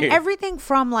 Crazy. And everything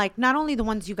from like not only the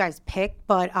ones you guys pick,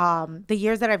 but the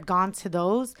years that I've gone to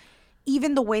those,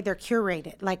 even the way they're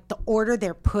curated, like the order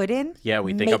they're put in. Yeah,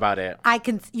 we think about it.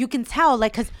 You can tell,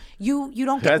 like, because you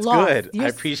don't get That's lost. good. I You're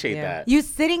appreciate that. you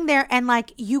sitting there and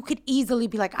like you could easily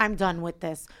be like, I'm done with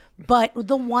this. But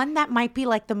the one that might be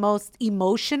like the most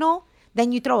emotional,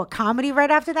 then you throw a comedy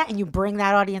right after that and you bring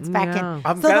that audience back in.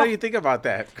 I'm So glad the- you think about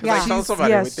that. Because Yeah. I tell somebody,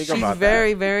 yes, we think she's about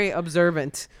very, very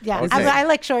observant. Yeah, Okay. I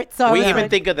like shorts. So that. We I even was-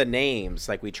 think of the names.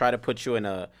 Like we try to put you in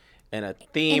a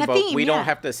theme, In a but theme, we yeah. don't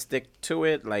have to stick to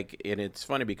it. Like, and it's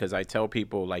funny because I tell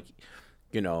people, like,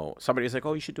 somebody's like,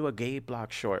 "Oh, you should do a gay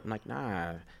block short." I'm like,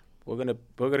 "Nah, we're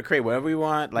gonna create whatever we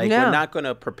want. Like, Yeah. we're not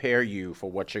gonna prepare you for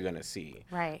what you're gonna see.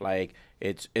 Right. Like,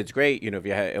 it's great, if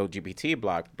you had LGBT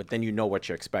block, but then you know what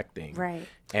you're expecting. Right.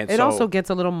 And It so, also gets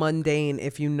a little mundane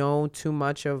if you know too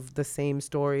much of the same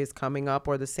story is coming up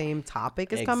or the same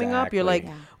topic is coming up. You're like,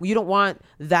 Exactly. you don't want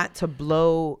that to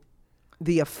blow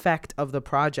the effect of the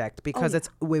project because it's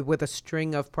with a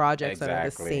string of projects that are the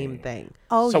Exactly. same thing.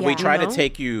 Oh, so we yeah. try You know? to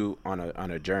take you on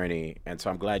a journey, and so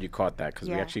I'm glad you caught that because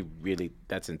we Yeah. actually really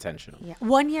that's intentional. Yeah.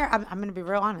 One year, I'm going to be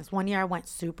real honest. One year I went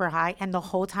super high, and the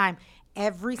whole time,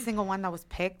 every single one that was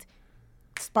picked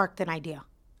sparked an idea.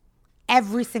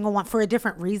 Every single one for a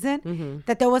different reason.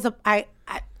 That there was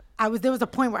there was a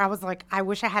point where I was like, I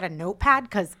wish I had a notepad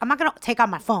because I'm not going to take out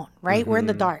my phone, right? We're in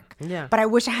the dark. Yeah. But I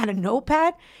wish I had a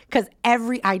notepad because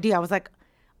every idea I was like,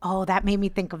 oh, that made me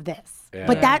think of this.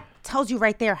 But that tells you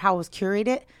right there how it was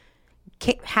curated.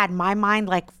 Had my mind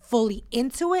like fully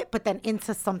into it, but then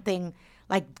into something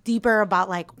like deeper about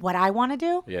like what I want to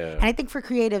do. Yeah. And I think for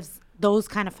creatives, those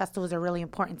kind of festivals are really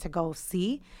important to go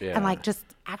see and like just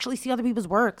actually see other people's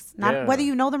works, not whether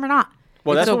you know them or not.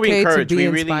 Well, It's that's what we okay to encourage. be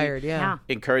We inspired, really yeah.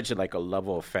 encourage like a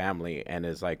level of family, and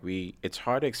it's like it's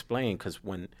hard to explain because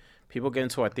when people get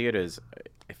into our theaters,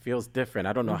 it feels different.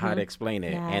 I don't know how to explain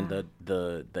it, and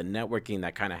the networking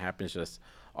that kind of happens just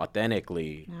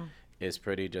authentically is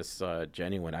pretty just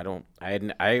genuine.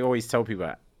 I always tell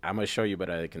people I'm gonna show you, but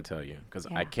I can tell you because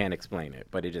I can't explain it,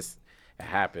 but it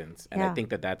happens, and I think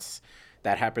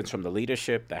that happens from the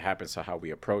leadership. That happens to how we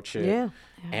approach it.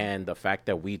 And the fact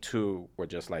that we too were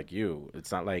just like you.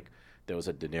 It's not like there was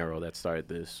a De Niro that started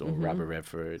this or Robert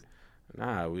Redford.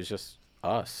 Nah, it was just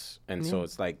us. And so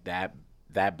it's like that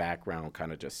background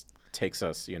kind of just takes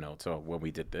us, to when we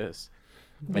did this.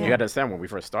 And you got to understand, when we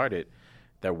first started,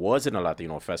 there wasn't a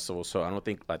Latino festival. So I don't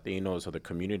think Latinos or the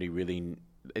community really,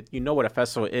 you know what a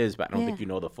festival is, but I don't think you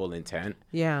know the full intent.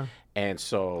 Yeah. And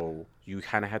so you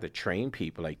kind of had to train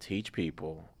people, like teach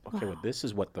people, okay, well, this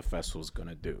is what the festival's going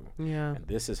to do. Yeah. And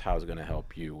this is how it's going to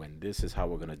help you. And this is how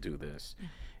we're going to do this.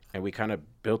 And we kind of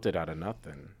built it out of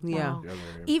nothing. Yeah. Wow.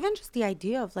 Even just the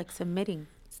idea of like submitting,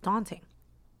 it's daunting.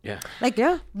 Yeah. Like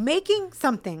making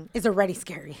something is already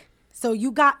scary. So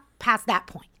you got past that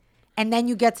point. And then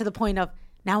you get to the point of,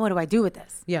 now what do I do with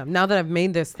this? Yeah. Now that I've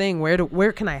made this thing,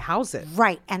 where can I house it?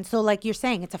 Right. And so like you're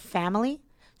saying, it's a family.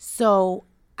 So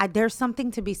there's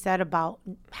something to be said about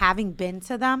having been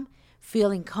to them,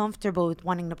 feeling comfortable with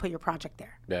wanting to put your project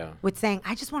there. Yeah. With saying,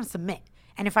 I just want to submit.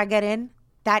 And if I get in,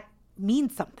 that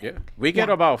means something. Yeah. We get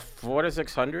about 400 to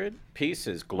 600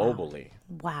 pieces globally.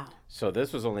 Wow. So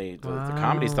this was only, the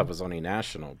comedy stuff is only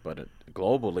national, but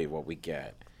globally what we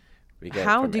get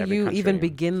How from do every you country. even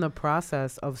begin the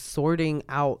process of sorting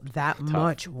out that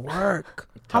much work?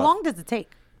 How long does it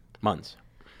take? Months.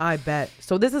 I bet.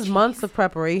 So this is months of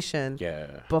preparation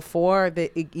before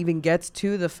it even gets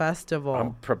to the festival.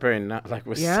 I'm preparing now. Like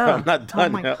Yeah. I'm not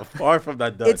done yet. Far from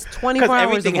not done. It's 24 hours of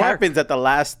everything work. happens at the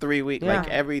last 3 weeks. Yeah. Like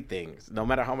everything. No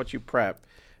matter how much you prep,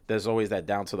 there's always that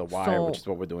down to the wire, So, which is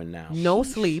what we're doing now. no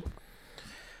sleep.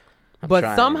 But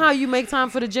trying. somehow you make time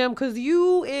for the gym because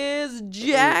you is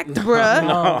jacked,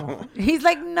 bruh. He's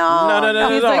like, No, no.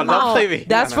 He's no, like, not no, Clavy.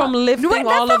 that's No, from lifting Wait,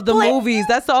 that's all not of the Clavy. movies.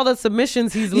 That's all the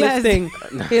submissions he's Yes. lifting.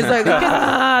 He's like,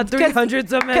 300 Because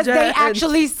submissions. they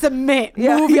actually submit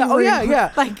yeah, movie yeah, oh yeah, reviews.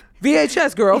 yeah. Like,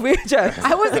 VHS, girl, VHS.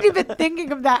 I wasn't even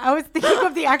thinking of that. I was thinking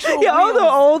of the actual Yeah,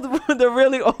 all reels. the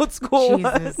really old school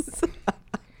Jesus. ones.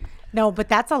 No, but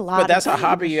that's a lot. But that's of a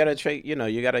hobby. You gotta train.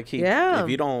 You gotta keep. Yeah. If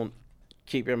you don't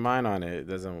keep your mind on it, it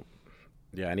doesn't.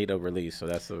 Yeah, I need a release. So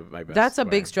that's my best. That's a way.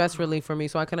 big stress relief for me,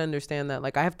 so I can understand that.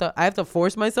 Like I have to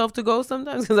force myself to go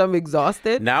sometimes because I'm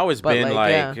exhausted. Now it's But, been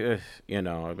like,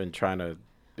 I've been trying to.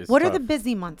 It's What are tough. the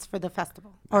busy months for the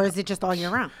festival? Or is it just all year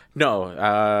round?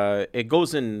 No, it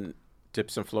goes in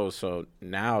dips and flows. So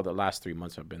now the last 3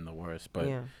 months have been the worst, but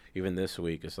Yeah. even this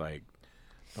week is like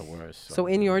the worst. So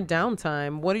in your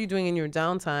downtime, what are you doing in your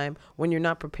downtime when you're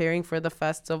not preparing for the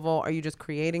festival? Are you just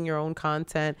creating your own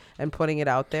content and putting it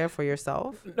out there for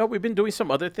yourself? No, we've been doing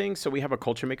some other things. So we have a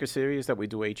Culture Maker series that we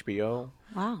do HBO.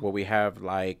 Wow. Where we have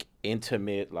like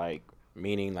intimate,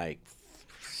 meaning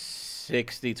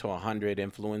 60 to 100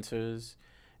 influencers.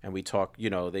 And we talk,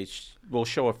 we'll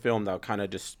show a film that'll kind of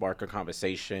just spark a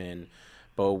conversation.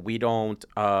 But we don't,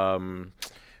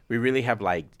 we really have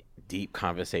deep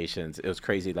conversations. It was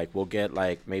crazy. We'll get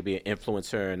maybe an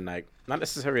influencer and not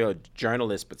necessarily a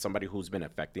journalist, but somebody who's been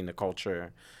affecting the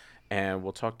culture. And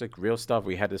we'll talk real stuff.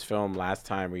 We had this film last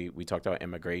time. We talked about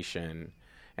immigration,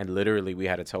 and literally we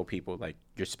had to tell people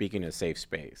you're speaking in a safe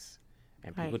space,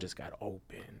 and people just got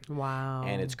open. Wow.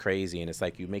 And it's crazy. And it's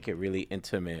you make it really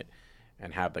intimate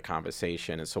and have the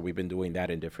conversation. And so we've been doing that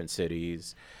in different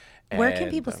cities. Where can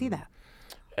And, people see that?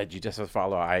 you just have to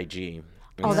follow our IG.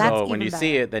 Oh, And that's so when even you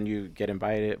see better. it, then you get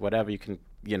invited. Whatever you can,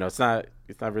 it's not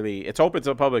really. It's open to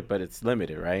the public, but it's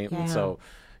limited, right? Yeah. And so,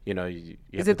 you Is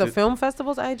have it to the do- film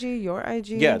festival's IG, your IG?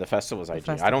 Yeah, the festival's IG.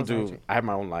 I don't festival's do. IG. I have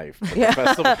my own life. But Yeah. The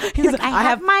festival, He's like, I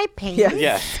have my page. Yeah.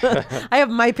 yeah. I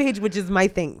have my page, which is my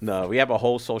thing. No, we have a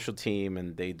whole social team,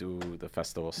 and they do the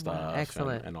festival stuff,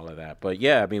 Excellent. and all of that. But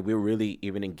yeah, I mean, we're really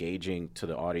even engaging to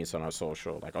the audience on our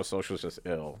social. Our social is just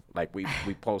ill. We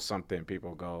post something,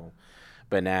 people go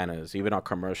bananas. Even our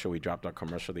commercial, we dropped our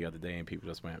commercial the other day, and people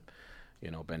just went,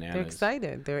 bananas. They're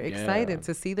excited. They're excited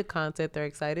to see the content. They're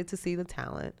excited to see the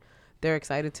talent. They're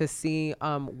excited to see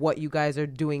what you guys are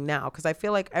doing now. Because I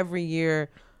feel like every year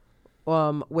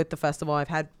with the festival, I've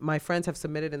had my friends have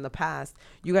submitted in the past.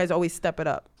 You guys always step it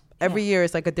up. Every year,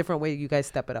 it's a different way you guys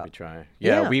step it up. We try.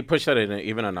 Yeah. Yeah, we push that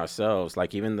even on ourselves.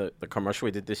 Even the commercial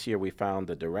we did this year, we found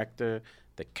the director,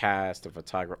 the cast, the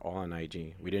photographer, all on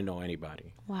IG. We didn't know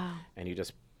anybody. Wow. And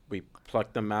we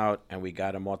plucked them out and we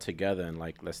got them all together and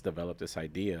like, let's develop this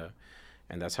idea.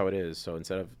 And that's how it is. So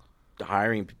instead of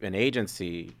hiring an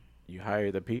agency, you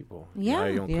hire the people. You Yeah. hire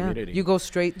your own community. You go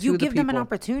straight to You the give them an people.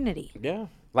 opportunity. Yeah.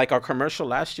 Like our commercial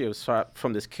last year was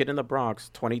from this kid in the Bronx,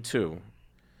 22.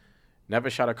 Never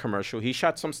shot a commercial. He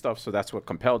shot some stuff, so that's what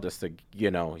compelled us to,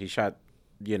 he shot,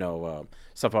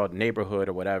 stuff about neighborhood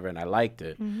or whatever, and I liked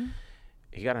it. Mm-hmm.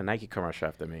 He got a Nike commercial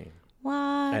after me. What?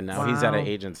 And now he's at an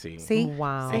agency. See?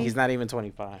 Wow. And he's not even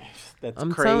 25. That's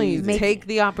I'm crazy. telling you, take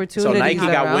the opportunity. So Nike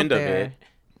got wind of it,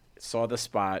 saw the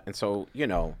spot, and so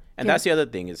and that's the other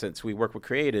thing is since we work with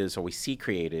creatives or we see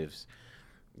creatives,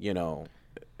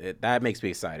 that makes me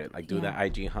excited. Like do that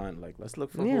IG hunt, like let's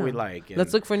look for who we like. And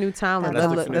Let's look for new talent. let's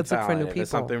Let's look for new If people.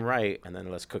 it's something right, and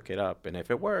then let's cook it up. And if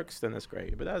it works, then that's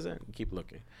great. If it doesn't, keep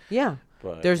looking. Yeah.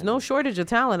 But, There's no shortage of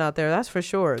talent out there, that's for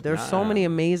sure. There's so many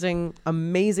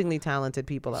amazingly talented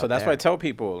people out there. So that's why I tell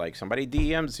people, like, somebody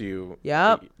DMs you,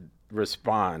 Yep.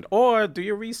 respond or do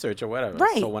your research or whatever.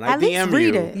 Right. So when I At least DM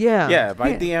read you, it. Yeah. if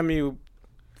I DM you,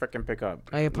 freaking pick up.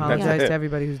 I That's apologize it. to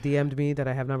everybody who's DM'd me that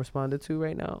I have not responded to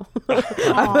right now. I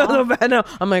feel a little bad now.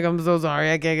 I'm like, I'm so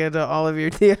sorry. I can't get to all of your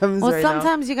DMs Well, right now.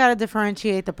 sometimes you got to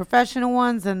differentiate the professional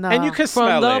ones and the. And you can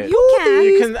smell the it. You can.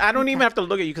 You can. I don't even have to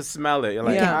look at it. You can smell it. You're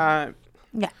like, Yeah.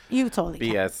 Yeah, you totally can.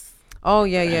 BS. Oh,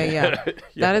 yeah.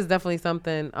 That is definitely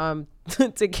something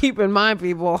to keep in mind,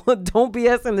 people. Don't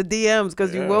BS in the DMs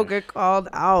because you will get called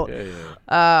out.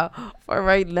 For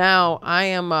right now,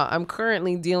 I'm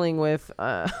currently dealing with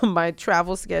my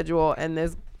travel schedule and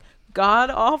this god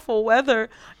awful weather.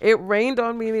 It rained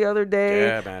on me the other day.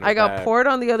 Yeah, man, I got bad. poured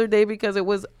on the other day because it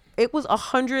was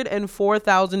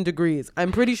 104,000 degrees.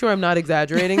 I'm pretty sure I'm not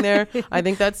exaggerating there. I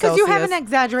think that's Because Celsius. you haven't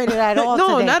exaggerated at all.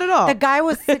 No, today. not at all. The guy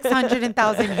was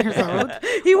 600,000 years old.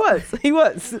 He was. He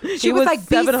was like BC.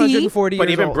 740 But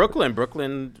years even old.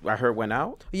 Brooklyn, I heard went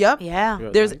out. Yep. Yeah.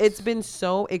 Nice. It's been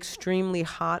so extremely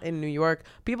hot in New York.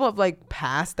 People have like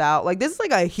passed out. Like this is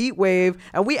like a heat wave,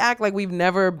 and we act like we've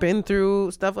never been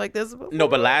through stuff like this before. No,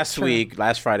 but last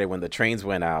Friday, when the trains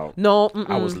went out, No,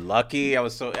 I was lucky. I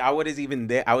was even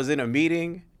there. I was in a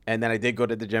meeting, and then I did go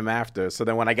to the gym after. So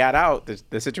then when I got out,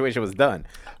 the situation was done.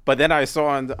 But then I saw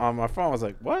on my phone, I was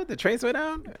like, what? The trains went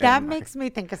out? That And makes me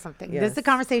think of something. Yes. This is a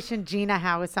conversation Gina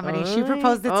had with somebody. She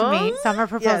proposed it to me, so I'm going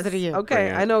to propose it to you. Okay, Bring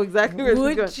it. I know exactly where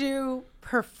Would this is going. you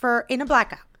prefer, in a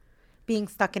blackout, being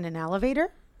stuck in an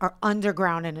elevator or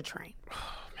underground in a train?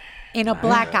 In a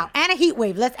blackout and a heat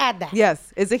wave. Let's add that.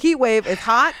 Yes, it's a heat wave. It's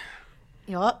hot.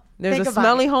 Yup. There's Think a about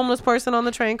smelly it. homeless person on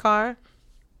the train car.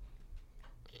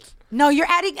 No, you're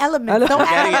adding elements. Don't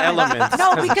Adding add elements.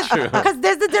 No, That's true. because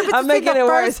there's the difference I'm between making the it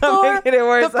first worse. I'm floor, making it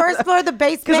worse. the first floor, the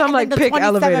basement, 'Cause I'm and like, then the pick 27th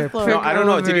elevator, floor. pick No, I don't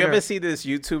know. Did you elevator. ever see this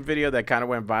YouTube video that kind of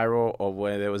went viral of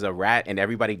where there was a rat and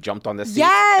everybody jumped on the seat?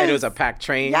 Yes. And it was a packed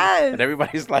train. Yes. And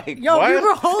everybody's like, Yo, what? we were It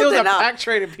was holding a up. packed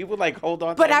train and people like hold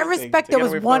on But to I everything respect to there get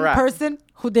was away from one the rat. person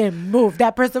who didn't move.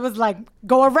 That person was like,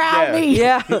 go around Yeah. me.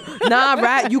 Yeah, nah,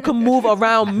 rat, you can move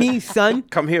around me, son.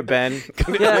 Come here, Ben.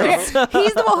 Yes.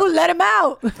 He's the one who let him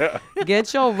out.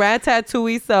 Get your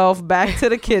ratatouille self back to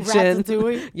the kitchen.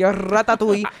 Ratatouille. Your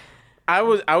ratatouille. I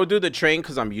would do the train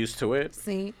because I'm used to it.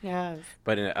 See, yes.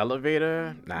 But in an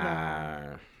elevator,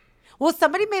 nah. Well,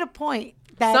 somebody made a point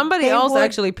that Somebody they else would-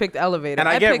 actually picked elevator. And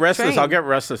I get picked restless. train. I'll get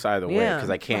restless either way Yeah. because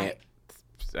I can't.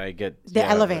 I get the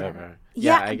elevator. whatever.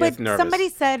 Yeah, I but get nervous. somebody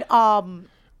said,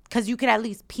 because you could at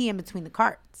least pee in between the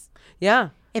carts. Yeah,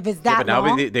 If it's Yeah, that but now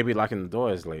long. they be locking the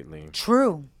doors lately.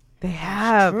 True. they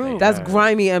have. True. That's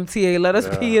grimy MTA. Let us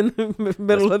pee in the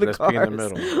middle of the Let's cars. pee in the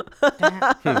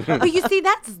middle. But you see,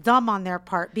 that's dumb on their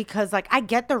part because, like, I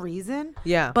get the reason.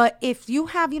 Yeah. But if you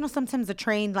have, sometimes the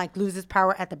train, like, loses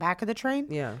power at the back of the train.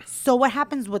 Yeah. So what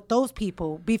happens with those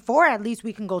people? Before, at least,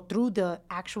 we can go through the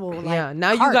actual, like, Yeah,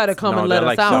 now you carts. gotta come No, and let they're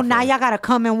us like out. So suffering. now y'all gotta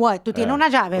come and what? Tú tienes una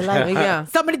llave. Like, Yeah.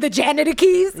 somebody, the janitor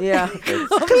keys. Yeah. Cling,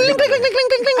 cling, cling, cling,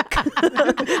 cling,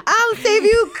 cling. I'll save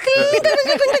you. Cling, cling,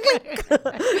 cling, cling,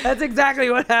 cling, cling. That's exactly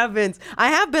what happens. I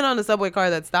have been on a subway car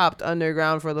that stopped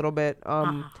underground for a little bit. It when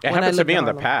I happened to lived me in on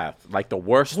the Harlem. path. Like the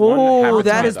worst one. Oh, happened to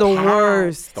that me is on the path.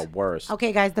 worst. The worst.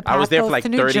 Okay, guys, the path I was there goes for like to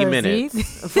New 30 Jersey.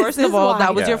 minutes. First of all,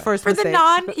 that was your Yeah. first For the mistake.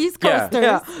 non-East Yeah. Coasters.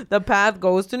 Yeah, the path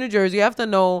goes to New Jersey. You have to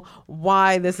know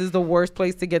why this is the worst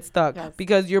place to get stuck Yes.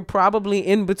 because you're probably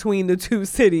in between the two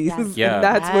cities. Yes. Yeah. And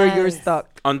that's where you're Yes.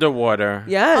 stuck. Underwater.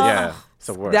 Yes. Yeah. It's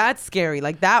the worst. That's scary.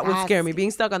 Like that would That's scare me. scary.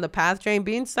 Being stuck on the PATH train,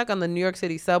 being stuck on the New York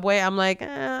City subway. I'm like,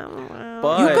 well.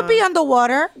 But, You could be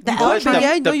underwater. The but could, the,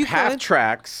 yeah, no, the you path could.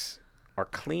 tracks are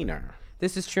cleaner.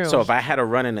 This is true. So if I had to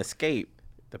run and escape,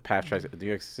 the path tracks, the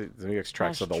New York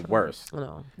tracks That's are the true. worst.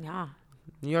 no. Yeah.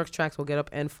 New York's tracks will get up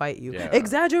and fight you. Yeah.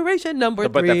 Exaggeration number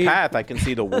But 3. the path, I can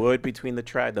see the wood between the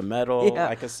track, the metal. Yeah.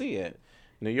 I can see it.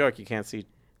 New York, you can't see.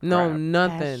 No, crap.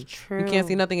 nothing. That's You can't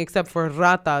see true. nothing except for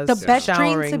ratas The best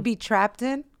showering. train to be trapped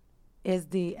in is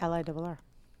the LIRR.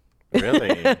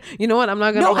 Really? You know what? I'm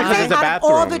not gonna. No, because I'm saying there's a out of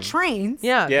all the bathroom. trains.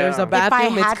 Yeah, Yeah. there's a If I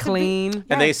bathroom. had It's to be- clean.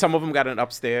 And some of them got an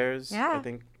upstairs. Yeah. I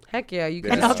think. Heck yeah, you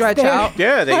Yeah. can And stretch upstairs. out.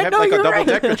 Yeah, they I have know, like a you're right.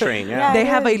 double-decker train. Yeah. They it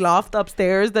have a is. loft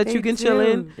upstairs that They you can chill do.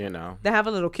 in. You know. They have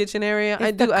a little kitchen area. It's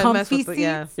I do. the I mess comfy with the,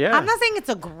 yeah. seats. Yeah. I'm not saying it's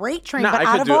a great train, No, but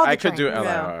out of all the I could do trains.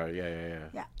 LIR. Yeah.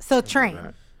 Yeah. So train.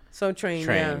 So train.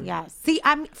 Train. Yeah. Yeah. See,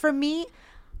 for me,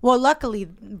 well, luckily,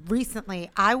 recently,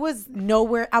 I was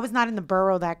not in the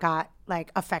borough that got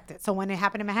like affected. So when it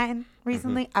happened in Manhattan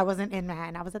recently, I wasn't in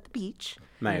Manhattan. I was at the beach.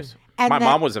 Nice. And My then-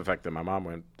 mom was affected. My mom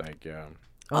went like, yeah.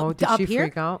 Oh, did up she here?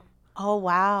 freak out? Oh,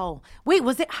 wow. Wait,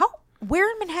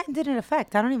 where in Manhattan did it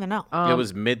affect? I don't even know. It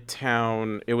was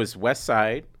Midtown. It was West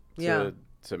Side Yeah.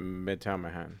 to Midtown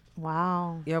Manhattan.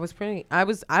 Wow. Yeah, it was pretty. I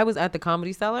was at the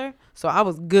Comedy Cellar, so I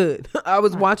was good. I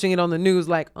was watching it on the news,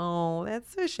 like, oh,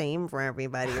 that's a shame for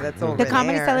everybody. That's over The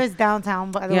Comedy there. Cellar is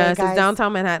downtown, by the way, Yes, guys. it's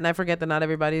downtown Manhattan. I forget that not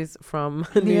everybody's from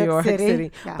New York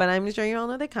City. Yeah. But I'm sure you all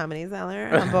know the Comedy Cellar.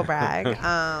 Humble brag.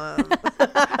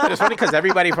 But it's funny because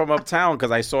everybody from uptown,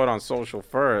 because I saw it on social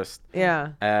first, Yeah.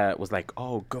 was like,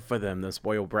 "Oh, good for them, the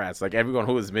spoiled brats." Like everyone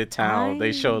who was Midtown,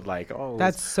 they showed like, "Oh,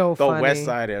 That's so the funny. West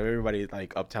Side." And everybody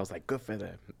like uptown's like, "Good for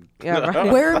them." Yeah,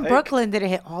 right. Where in Like- Brooklyn did it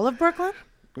hit? All of Brooklyn?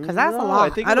 Because that's a No,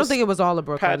 lot. I I don't think it was all of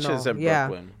Brooklyn. patches no. in Yeah,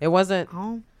 Brooklyn. it wasn't.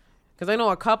 Oh. Because I know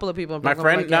a couple of people in My Brooklyn.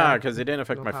 friend, like, yeah. because it didn't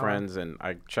affect No my power. friends, and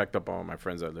I checked up on my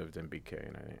friends that lived in BK,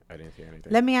 and I didn't see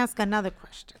anything. Let me ask another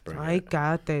question. I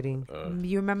got that.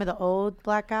 You remember the old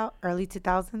blackout, early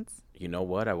 2000s? You know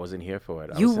what? I wasn't here for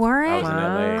it. You I was weren't? in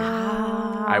LA.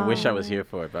 Ah. I wish I was here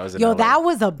for it, but I was in Yo, LA. that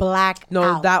was a blackout.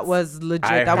 No, that was legit.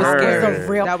 I That was heard. scary. That was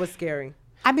a real- That was scary.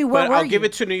 I mean, where But were I'll you? give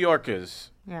it to New Yorkers.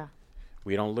 Yeah.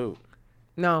 We don't loot.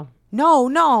 No,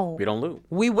 No. We don't loot.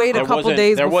 we wait a There couple wasn't-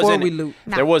 days there before wasn't- we loot.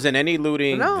 No. There wasn't any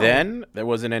looting No. then. There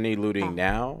wasn't any looting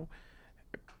now.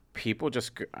 People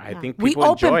just, I think We people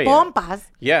open enjoy it. bompas.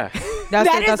 Yeah. That's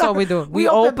That it. That's is all a- we do. we We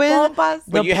open open. bompas.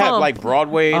 the But you have pump. like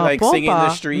Broadway, like singing in the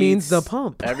Bomba streets. means the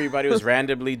pump. Everybody was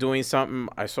randomly doing something.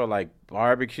 I saw like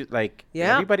barbecue, like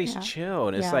Yeah. everybody's Yeah. chill,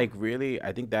 and it's Yeah. like really.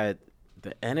 I think that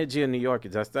the energy in New York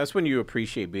is that's when you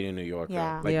appreciate being a New Yorker.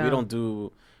 Yeah. Like Yeah. we don't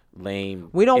do lame.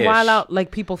 We don't wild out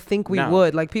like people think we No.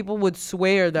 would. Like people would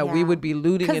swear that we Yeah. would be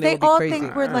looting Because and it they would be all crazy.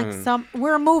 think we're like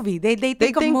we're a movie. They think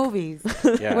of think- movies.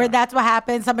 Yeah. Where that's what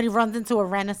happens. Somebody runs into a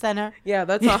rent-a-center. Yeah,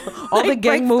 that's all the Like,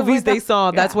 gang breaks the movies they window.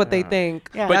 saw. That's what they think.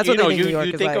 Yeah. But That's you what know, they think New York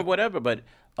you is think like. of whatever, but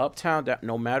uptown, that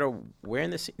no matter where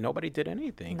in the city, nobody did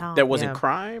anything. No. There wasn't Yeah.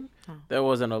 crime. There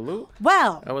wasn't a loot.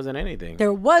 Well, There wasn't anything.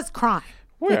 there was crime.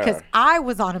 Where? Because I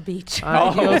was on a beach.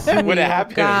 Ay, Dios what mío,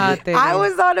 happened? cállate. I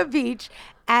was on a beach.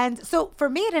 And so for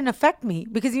me, it didn't affect me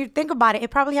because you think about it,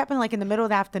 it probably happened like in the middle of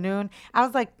the afternoon. I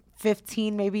was like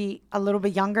 15, maybe a little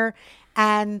bit younger.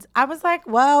 And I was like,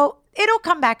 well, it'll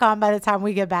come back on by the time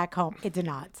we get back home. It did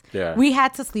not. Yeah. We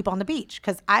had to sleep on the beach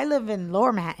because I live in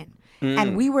Lower Manhattan.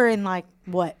 And we were in like,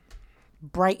 what?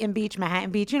 Brighton Beach,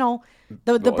 Manhattan Beach, you know,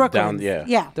 the Well, Brooklyn. down- yeah.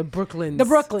 Yeah. The Brooklyns. The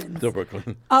Brooklyns. The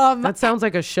Brooklyn. That sounds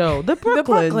like a show. The The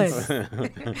Brooklyns.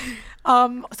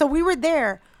 Brooklyns. So we were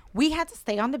there. We had to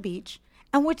stay on the beach,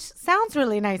 and which sounds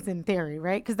really nice in theory,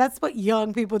 right? Because that's what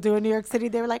young people do in New York City.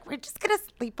 They were like, we're just gonna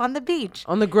sleep on the beach.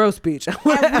 On the gross beach. I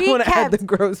And we want to add the kept-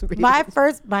 gross beach. My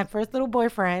first little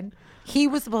boyfriend, he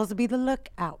was supposed to be the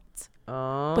lookout,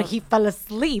 Oh. but he fell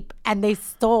asleep, and they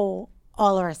stole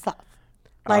all our stuff.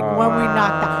 Like when we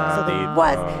knocked out. So there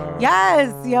was,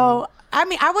 yes, yo. I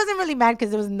mean, I wasn't really mad because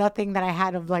there was nothing that I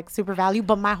had of like super value.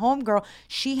 But my homegirl,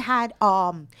 she had,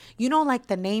 you know, like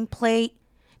the nameplate,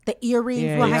 the earrings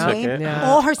Yeah, with yeah. her Took name, it? Yeah.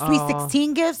 all her Sweet Oh.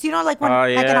 16 gifts. You know, like when Oh,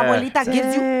 like an yeah. abuelita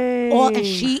gives you all,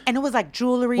 Dang. and it was like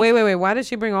jewelry. Wait. Why did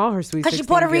she bring all her sweet? Because she's 16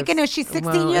 Puerto Rican gifts? and she's 16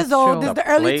 Well, years that's old. true. This is the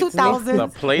early Plates- 2000s. The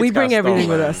plates We got bring everything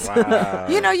with stolen. us. Wow.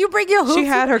 You know, you bring your hoops. She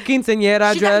had her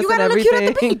quinceañera You dress gotta and look cute everything.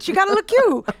 at the beach. You gotta look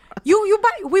cute.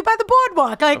 We by the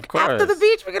boardwalk. Like Of after the course.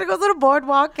 beach, we're gonna go to the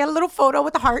boardwalk, get a little photo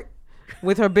with the heart.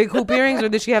 With her big hoop earrings, or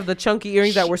did she have the chunky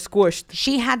earrings that were squished?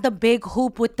 She had the big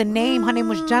hoop with the name. Her name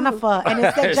was Jennifer, and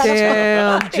it said Jennifer.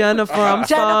 Damn, Jennifer, I'm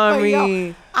Jennifer, yo.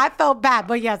 sorry. I felt bad,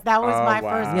 but yes, that was my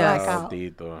first Yes. blackout.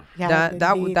 Tito. Yeah,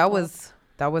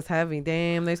 That was heavy.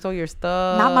 Damn, they stole your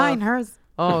stuff. not mine, hers.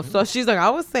 Oh, so she's like, I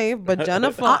was safe, but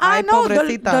Jennifer, I ay, know the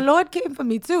pobrecita. Lord came for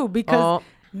me too because Oh.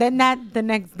 then the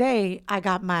next day I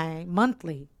got my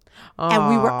monthly, and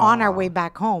we were on our way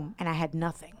back home, and I had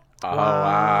nothing. Oh,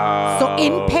 wow. So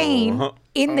in pain,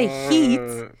 in the heat,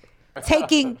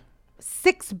 taking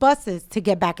 6 buses to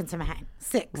get back into Manhattan.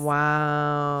 6.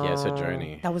 Wow. Yeah, it's a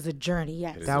journey. That was a journey,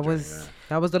 yes. It is. That a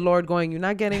journey, was the Lord going, you're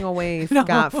not getting away No.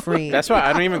 scot free. That's why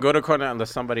I don't even go to Cornell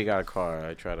unless somebody got a car.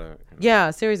 I try to.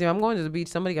 Yeah, seriously, I'm going to the beach.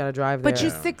 Somebody got to drive there. But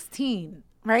you're 16,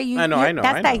 right? I know.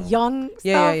 That's that young stuff.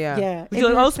 Yeah. Yeah. You're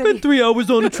like, I'll spend 3 hours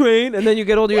on a train, and then you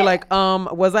get older. You're like,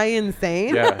 was I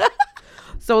insane? Yeah.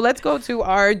 So let's go to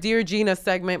our Dear Gina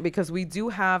segment because we do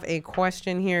have a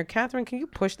question here. Catherine, can you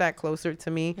push that closer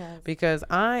to me? Yes. Because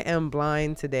I am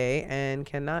blind today and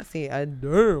cannot see a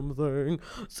damn thing.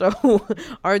 So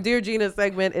our Dear Gina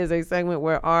segment is a segment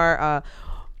where our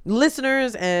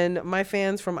listeners and my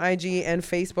fans from IG and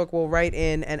Facebook will write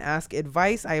in and ask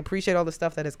advice. I appreciate all the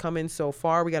stuff that has come in so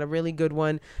far. We got a really good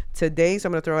one today, so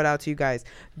I'm going to throw it out to you guys.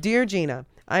 Dear Gina,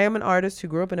 I am an artist who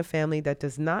grew up in a family that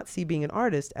does not see being an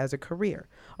artist as a career.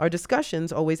 Our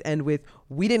discussions always end with,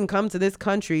 we didn't come to this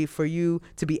country for you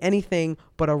to be anything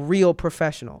but a real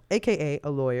professional, aka a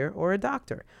lawyer or a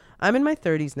doctor. I'm in my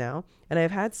 30s now, and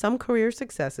I've had some career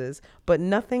successes, but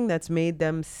nothing that's made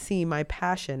them see my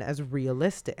passion as a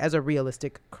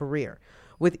realistic career.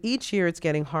 With each year, it's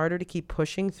getting harder to keep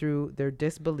pushing through their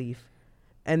disbelief,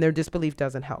 and their disbelief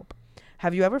doesn't help.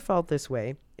 Have you ever felt this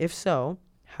way? If so,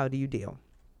 how do you deal?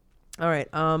 All right.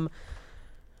 I'm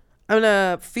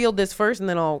gonna field this first, and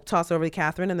then I'll toss it over to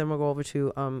Catherine, and then we'll go over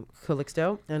to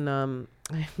Calixto. And I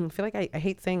feel like I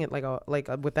hate saying it like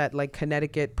with that like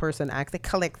Connecticut person accent.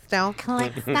 Calixto.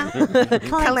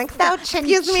 Calixto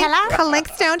Excuse me.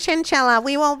 Calixto Chinchilla.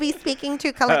 We won't be speaking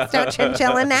to Calixto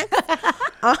Chinchilla next.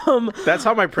 That's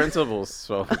how my principals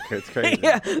spoke. It's crazy.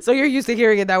 Yeah. So you're used to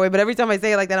hearing it that way, but every time I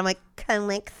say it like that, I'm like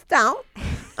Calixto.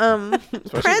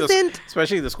 Present.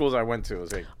 Especially the schools I went to. It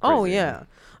was like Oh crazy. yeah.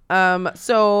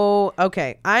 So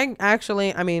okay, I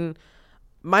mean,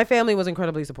 my family was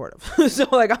incredibly supportive. So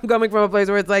like I'm coming from a place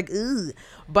where it's like, ugh.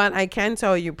 But I can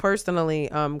tell you personally,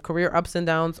 career ups and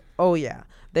downs. Oh yeah,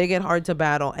 they get hard to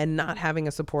battle, and not having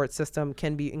a support system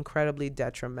can be incredibly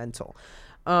detrimental.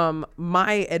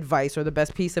 My advice, or the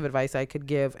best piece of advice I could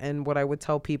give, and what I would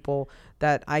tell people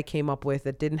that I came up with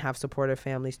that didn't have supportive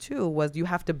families too, was you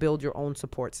have to build your own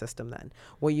support system. Then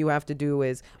what you have to do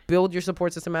is build your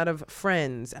support system out of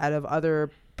friends, out of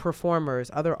other performers,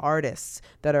 other artists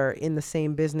that are in the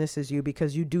same business as you,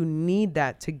 because you do need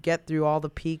that to get through all the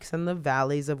peaks and the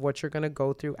valleys of what you're going to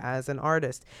go through as an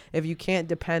artist. If you can't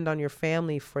depend on your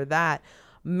family for that,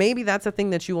 maybe that's a thing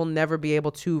that you will never be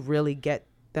able to really get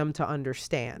them to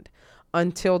understand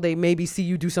until they maybe see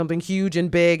you do something huge and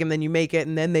big, and then you make it,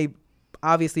 and then they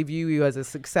obviously view you as a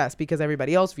success because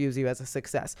everybody else views you as a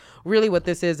success. Really what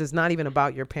this is not even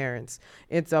about your parents.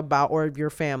 It's about, or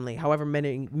your family, however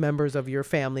many members of your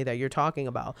family that you're talking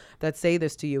about that say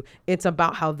this to you. It's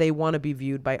about how they want to be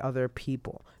viewed by other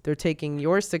people. They're taking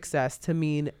your success to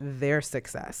mean their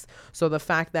success. So the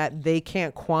fact that they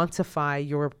can't quantify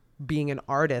your being an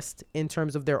artist in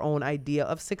terms of their own idea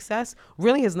of success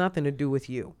really has nothing to do with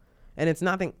you. And it's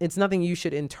nothing you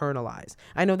should internalize.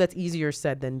 I know that's easier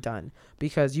said than done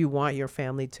because you want your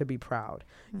family to be proud.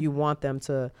 Mm-hmm. You want them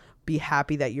to be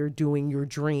happy that you're doing your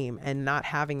dream, and not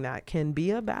having that can be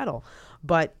a battle.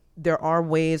 But there are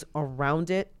ways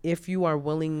around it if you are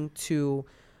willing to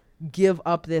give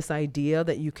up this idea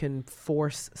that you can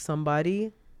force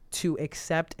somebody to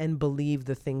accept and believe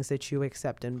the things that you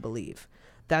accept and believe.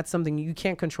 That's something you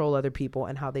can't control, other people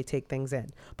and how they take things in.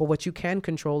 But what you can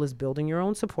control is building your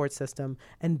own support system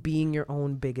and being your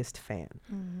own biggest fan.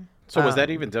 Mm-hmm. So was that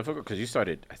even difficult? Because you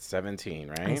started at 17,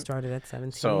 right? I started at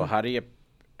 17. So how do you,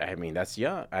 I mean, that's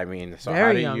young. I mean, so Very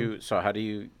how do young. you, so how do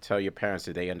you tell your parents,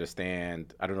 did they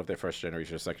understand, I don't know if they're first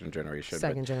generation or second generation.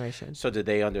 Second generation. So did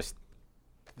they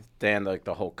understand like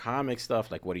the whole comic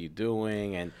stuff? Like, what are you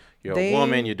doing? And you're a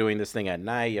woman, you're doing this thing at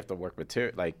night, you have to work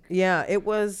material, like. Yeah, it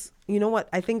was, you know what?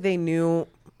 I think they knew,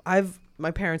 my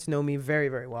parents know me very,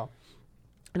 very well.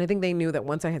 And I think they knew that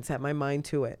once I had set my mind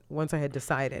to it, once I had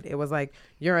decided, it was like,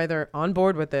 you're either on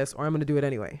board with this or I'm going to do it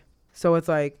anyway. So it's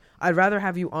like, I'd rather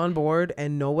have you on board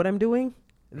and know what I'm doing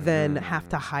than have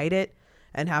to hide it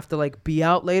and have to like be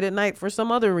out late at night for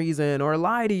some other reason or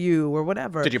lie to you or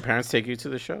whatever. Did your parents take you to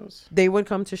the shows? They would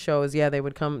come to shows. Yeah, they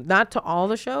would come, not to all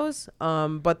the shows,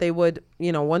 but they would,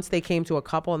 once they came to a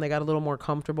couple and they got a little more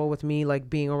comfortable with me, like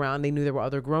being around, they knew there were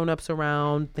other grownups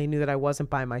around. They knew that I wasn't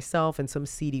by myself in some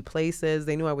seedy places.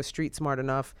 They knew I was street smart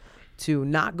enough to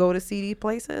not go to seedy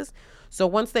places. So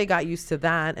once they got used to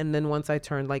that, and then once I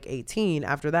turned like 18,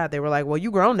 after that, they were like, well, you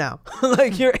grown now.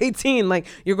 Like, you're 18. Like,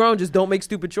 you're grown. Just don't make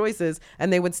stupid choices.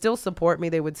 And they would still support me.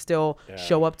 They would still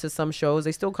show up to some shows.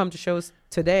 They still come to shows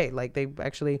today. Like, they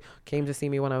actually came to see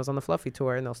me when I was on the Fluffy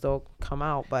tour, and they'll still come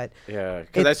out. But yeah,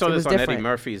 because I saw this on different. Eddie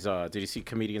Murphy's. Did you see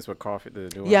Comedians with Coffee? The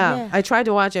new one? Yeah, I tried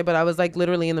to watch it, but I was like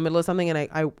literally in the middle of something, and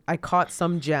I caught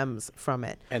some gems from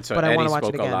it. And so but I Eddie want to watch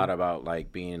spoke it again. a lot about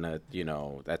like being a,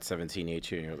 that 17,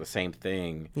 18, the same thing.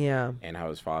 Yeah. And how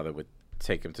his father would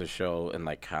take him to show, and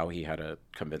like how he had to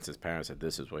convince his parents that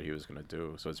this is what he was going to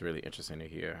do. So it's really interesting to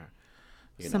hear.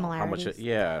 How much,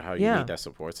 how you need that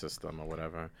support system or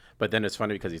whatever. But then it's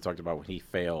funny because he talked about when he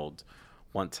failed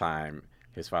one time,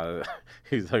 his father,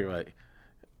 he was talking about,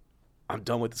 I'm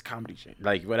done with this comedy shit.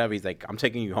 Like, whatever. He's like, I'm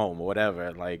taking you home or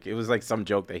whatever. Like, it was like some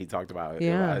joke that he talked about.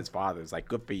 His father. It's like,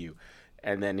 good for you.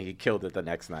 And then he killed it the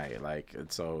next night. Like,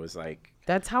 and so it was like.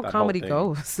 That's how comedy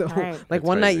goes. So, right. like, it's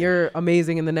one crazy. night you're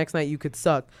amazing and the next night you could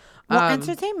suck. Well,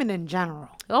 entertainment in general.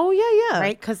 Oh, yeah.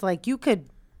 Right? Because, like, you could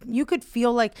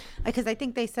feel like, because I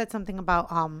think they said something about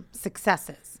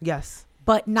successes. Yes.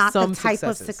 But not Some the type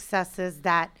successes. of successes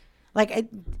that, like,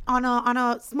 on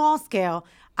a small scale,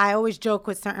 I always joke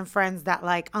with certain friends that,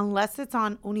 like, unless it's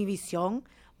on Univision,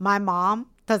 my mom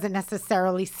doesn't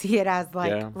necessarily see it as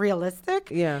like realistic.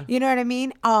 Yeah. You know what I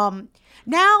mean?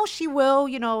 Now she will,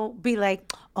 be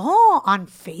like, oh, on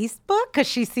Facebook, because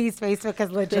she sees Facebook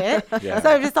as legit.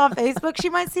 So if it's on Facebook, she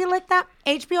might see it like that.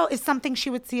 HBO is something she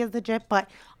would see as legit. But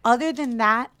other than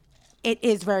that, it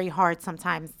is very hard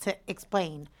sometimes to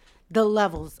explain the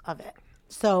levels of it.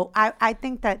 So I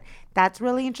think that that's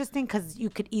really interesting because you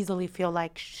could easily feel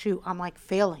like, shoot, I'm like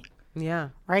failing. Yeah.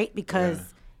 Right?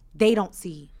 Because they don't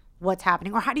see what's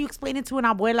happening. Or how do you explain it to an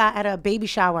abuela at a baby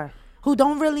shower who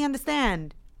don't really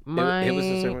understand? My It was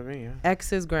the same with me,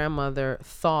 ex's grandmother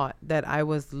thought that I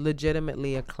was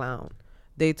legitimately a clown.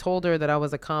 They told her that I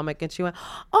was a comic, and she went,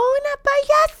 "Oh, una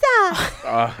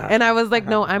payasa," and I was like,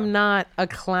 "No, I'm not a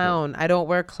clown. I don't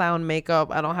wear clown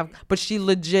makeup. I don't have." But she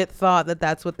legit thought that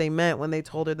that's what they meant when they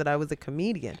told her that I was a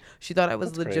comedian. She thought I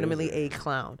was legitimately a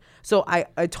clown. So I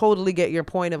totally get your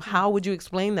point of how would you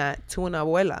explain that to an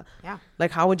abuela? Yeah.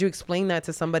 Like, how would you explain that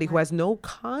to somebody who has no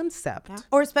concept? Yeah.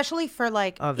 Or especially for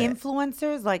like Of it.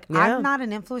 influencers. Like Yeah. I'm not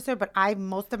an influencer, but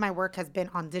most of my work has been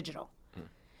on digital.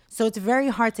 So it's very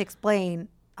hard to explain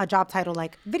a job title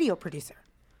like video producer.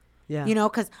 Yeah.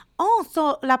 Because,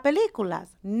 so la películas.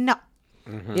 No.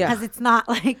 Yeah. Because it's not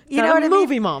like, you Not know a what I mean?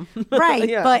 movie mom. Right.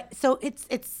 Yeah. But so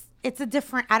it's a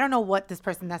different, I don't know what this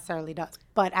person necessarily does,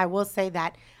 but I will say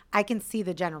that I can see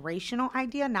the generational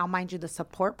idea. Now, mind you, the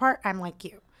support part, I'm like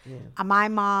you. Yeah.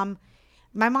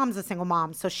 My mom's a single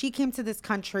mom. So she came to this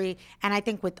country. And I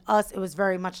think with us, it was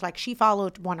very much like she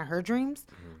followed one of her dreams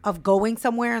of going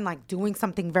somewhere and like doing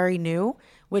something very new,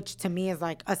 which to me is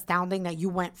like astounding that you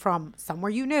went from somewhere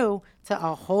you knew to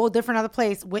a whole different other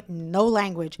place with no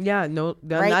language. Yeah, no,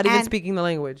 Right? not even And- speaking the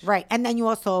language. Right. And then you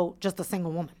also just a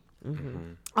single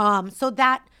woman. So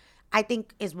that I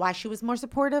think is why she was more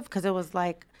supportive, because it was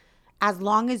like, as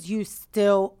long as you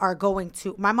still are going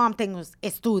to, my mom thing was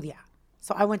estudia.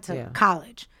 So I went to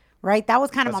college, right? That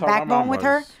was kind of That's my how my backbone mom with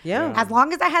her. was. Yeah. As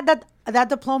long as I had that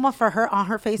diploma for her on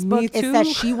her Facebook, it too. says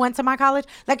she went to my college.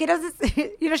 Like it doesn't,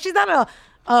 she's not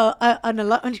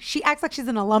she acts like she's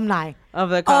an alumni Of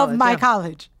the college, of my yeah.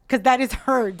 college, because that is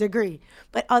her degree.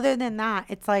 But other than that,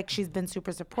 it's like she's been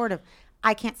super supportive.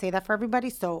 I can't say that for everybody,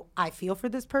 so I feel for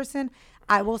this person.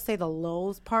 I will say the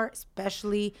lows part,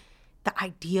 especially the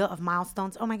idea of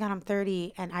milestones. Oh my God, I'm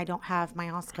 30 and I don't have my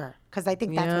Oscar, because I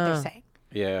think that's what Yeah. they're saying.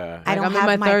 Yeah. I don't I'm in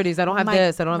have my 30s. I don't have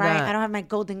this. I don't have that. I don't have my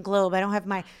Golden Globe. I don't have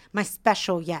my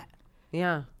special yet.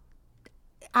 Yeah.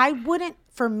 I wouldn't,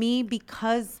 for me,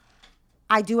 because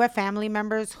I do have family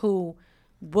members who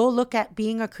will look at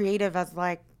being a creative as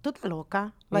like, tú estás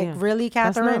loca. Like, Yeah. really,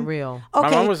 That's Catherine? not real. Okay,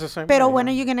 My mom was the same pero way, when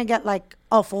yeah. are you going to get like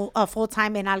a full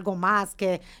time in algo más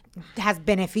que has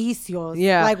beneficios?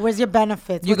 Yeah. Like, where's your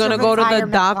benefits? You're What's your gonna go to the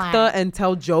retirement doctor plan? and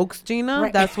tell jokes, Gina?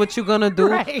 Right. That's what you're gonna do?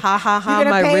 Right. Ha ha ha,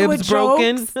 You're gonna my pay ribs with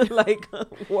broken. jokes? Like,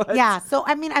 what? Yeah. So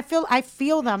I mean, I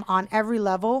feel them on every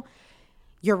level.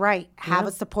 You're right. Have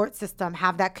a support system.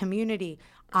 Have that community.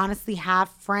 Honestly, have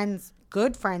friends,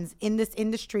 good friends in this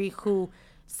industry who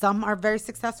some are very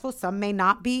successful, some may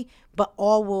not be, but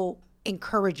all will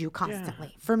encourage you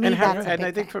constantly. For me, And that's a I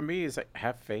big think thing. for me, it's like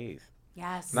have faith.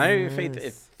 Yes. Not even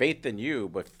faith in you,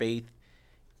 but faith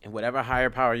in whatever higher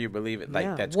power you believe in. Like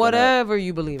Yeah. that's Whatever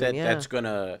you believe in, yeah.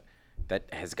 that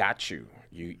has got you.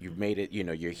 You've made it.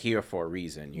 You're here for a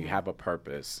reason. You have a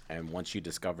purpose, and once you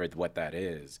discover what that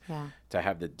is, Yeah. to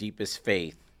have the deepest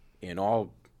faith in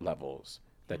all levels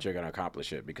that you're going to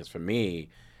accomplish it. Because for me,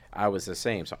 I was the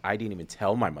same. So I didn't even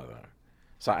tell my mother.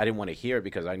 So I didn't want to hear it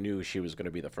because I knew she was going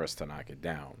to be the first to knock it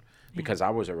down. Because I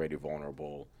was already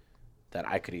vulnerable that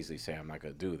I could easily say, I'm not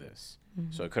going to do this.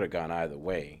 So it could have gone either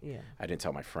way. Yeah. I didn't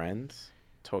tell my friends,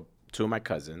 told 2 of my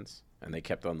cousins, and they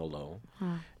kept on the low.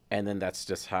 And then that's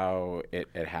just how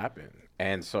it happened.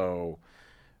 And so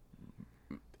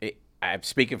I'm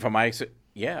speaking from my,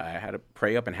 I had to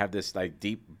pray up and have this like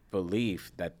deep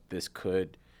belief that this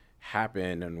could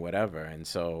happen and whatever. And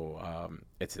so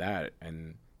it's that.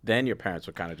 And then your parents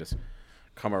would kind of just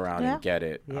come around and get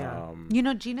it. Yeah. You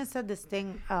know, Gina said this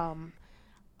thing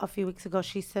a few weeks ago.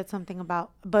 She said something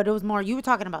about, but it was more, you were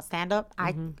talking about stand-up.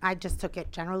 I just took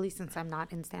it generally since I'm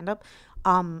not in stand-up.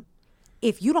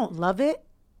 If you don't love it,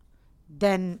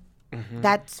 then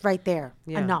that's right there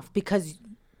enough. Because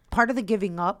part of the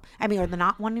giving up, or the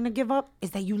not wanting to give up,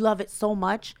 is that you love it so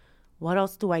much. What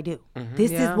else do I do?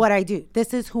 This is what I do.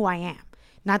 This is who I am.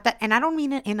 Not that, and I don't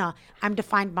mean it in a, I'm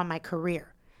defined by my career.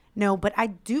 No, but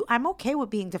I'm okay with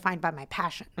being defined by my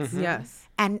passions. Yes.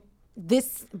 And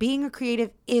this, being a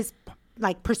creative is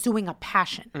like pursuing a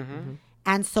passion.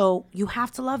 And so you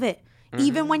have to love it.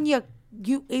 Even when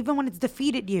even when it's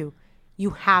defeated you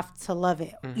have to love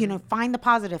it. You know, find the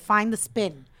positive, find the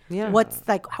spin. Yeah.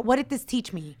 What did this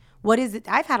teach me? What is it?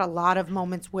 I've had a lot of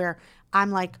moments where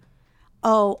I'm like,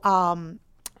 not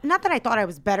that I thought I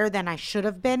was better than I should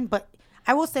have been, but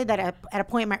I will say that at a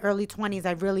point in my early 20s,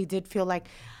 I really did feel like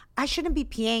I shouldn't be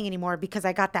PAing anymore because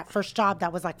I got that first job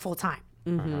that was like full time.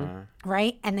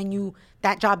 Right? And then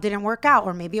that job didn't work out,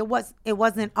 or maybe it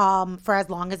wasn't for as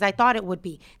long as I thought it would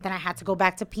be. Then I had to go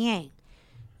back to PAing.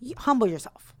 Humble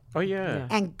yourself. Oh, yeah.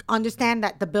 And understand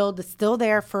that the build is still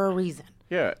there for a reason.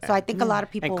 Yeah. So I think a lot of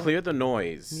people... And clear the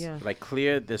noise. Yeah. Like,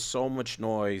 there's so much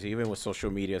noise, even with social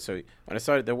media. So when I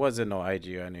started, there wasn't no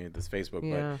IG or any of this Facebook,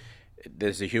 but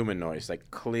there's a human noise. Like,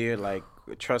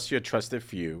 trust your trusted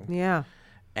few. Yeah.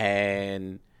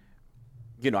 And,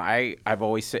 you know, I've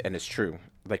always said, and it's true,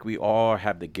 like, we all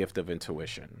have the gift of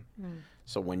intuition.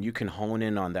 So when you can hone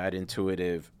in on that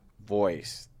intuitive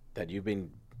voice that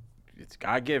it's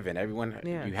God-given. Everyone,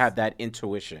 you have that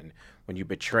intuition. When you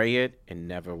betray it, it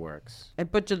never works.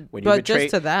 But just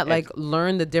to that, like,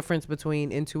 learn the difference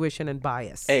between intuition and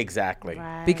bias. Exactly.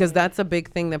 Right. Because that's a big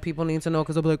thing that people need to know,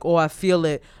 because they'll be like, oh, I feel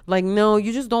it. Like, no,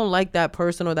 you just don't like that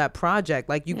person or that project.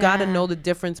 Like, you got to know the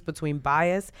difference between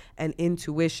bias and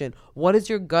intuition. What is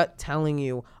your gut telling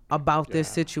you about this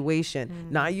situation?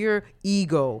 Not your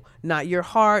ego, not your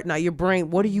heart, not your brain.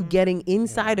 What are you getting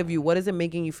inside of you? What is it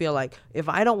making you feel like? If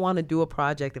I don't want to do a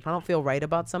project, if I don't feel right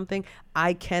about something,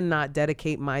 I cannot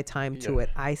dedicate my time to it.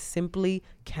 I simply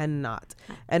cannot.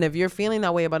 And if you're feeling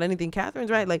that way about anything,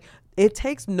 Catherine's right. Like, it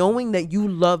takes knowing that you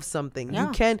love something.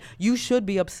 You should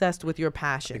be obsessed with your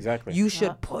passion. Exactly. You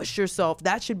should push yourself.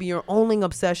 That should be your only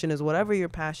obsession, is whatever you're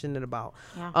passionate about.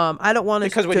 I don't want to...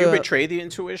 Because when you betray the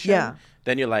intuition,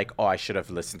 then you're like, oh, I should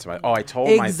have listened to I told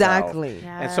myself. Exactly.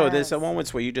 And so there's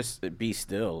moments where you just be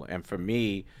still. And for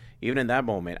me, even in that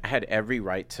moment, I had every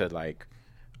right to, like,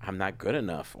 I'm not good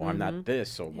enough, or I'm not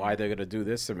this, or why they're going to do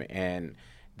this to me. And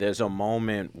there's a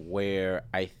moment where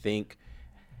I think,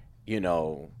 you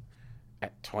know,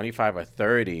 at 25 or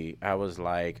 30, I was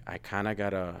like, I kind of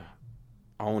got to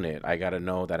own it. I got to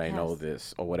know that I know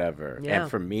this or whatever. Yeah.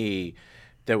 And for me,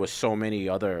 there was so many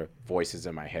other voices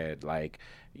in my head. Like,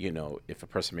 you know, if a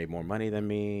person made more money than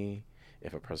me,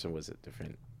 if a person was a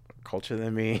different culture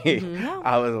than me,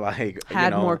 I was like,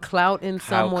 had more clout in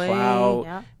some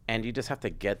way. And you just have to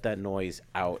get that noise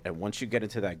out. And once you get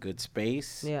into that good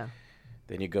space,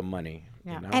 then you get money.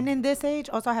 Yeah. You know? And in this age,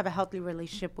 also have a healthy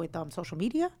relationship with social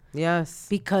media. Yes.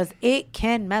 Because it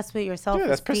can mess with your self-esteem.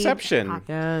 That's perception.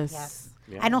 Yes.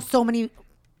 Yeah. I know so many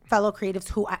fellow creatives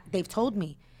who they've told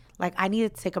me, like, I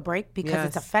need to take a break because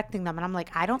it's affecting them. And I'm like,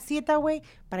 I don't see it that way,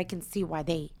 but I can see why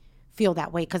they feel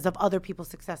that way because of other people's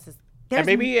successes. And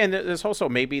there's also,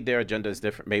 maybe their agenda is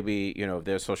different. Maybe, you know, if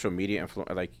there's social media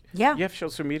you have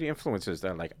social media influencers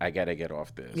that are like, I got to get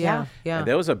off this. Yeah. And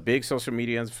there was a big social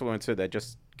media influencer that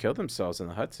just killed themselves in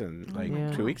the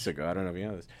Hudson 2 weeks ago. I don't know if you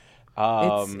know this.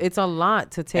 It's a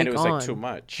lot to take on. And it was like too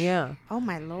much. Yeah. Oh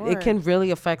my Lord. It can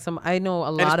really affect some. I know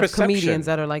a lot of comedians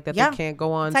that are like that. They can't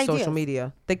go on social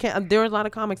media. They can't. There are a lot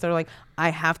of comics that are like, I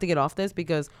have to get off this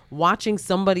because watching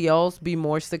somebody else be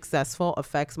more successful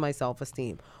affects my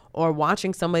self-esteem. Or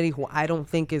watching somebody who I don't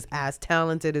think is as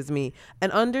talented as me.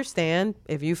 And understand,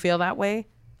 if you feel that way,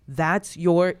 that's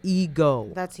your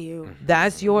ego. That's you.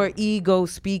 That's your ego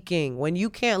speaking. When you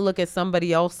can't look at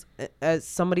somebody else's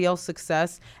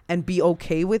success and be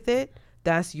okay with it,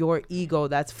 That's your ego.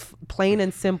 That's plain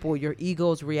and simple, your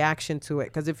ego's reaction to it.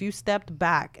 Because if you stepped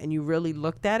back and you really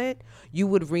looked at it, you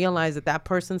would realize that that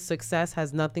person's success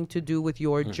has nothing to do with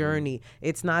your journey.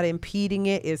 It's not impeding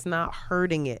it. It's not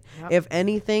hurting it. If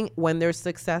anything, when there's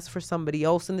success for somebody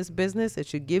else in this business, it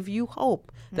should give you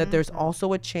hope that there's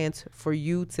also a chance for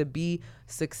you to be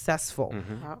successful.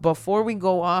 Before we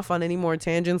go off on any more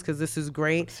tangents, because this is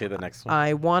great, See the next one.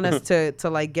 I want us to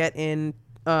like get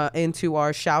into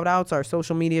our shout outs, our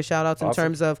social media shout outs in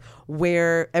terms of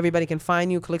where everybody can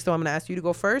find you. Calixto, I'm going to ask you to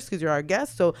go first because you're our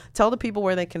guest. So tell the people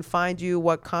where they can find you,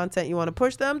 what content you want to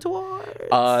push them towards.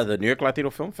 The New York Latino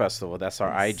Film Festival. That's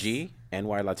our IG,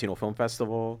 NY Latino Film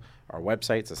Festival. Our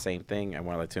website's the same thing,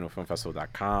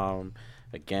 nylatinofilmfestival.com.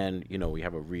 Again, you know, we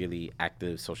have a really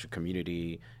active social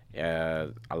community.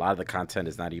 A lot of the content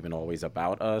is not even always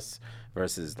about us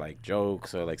versus like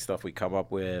jokes or like stuff we come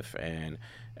up with, and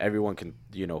everyone can,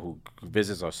 you know, who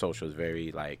visits our social is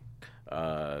very like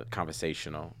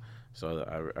conversational.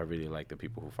 So I really like the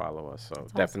people who follow us. So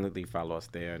definitely follow us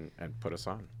there and put us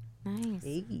on. Nice.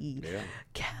 Yeah.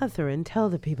 Catherine, tell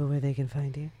the people where they can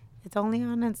find you. It's only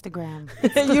on Instagram.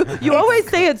 you always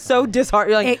say it's so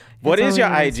disheartening. You're like, What is your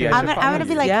only IG? I'm gonna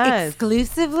be like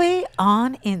exclusively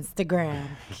on Instagram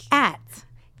at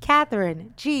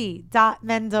Catherine G.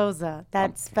 Mendoza.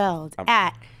 That's spelled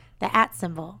at the @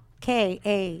 symbol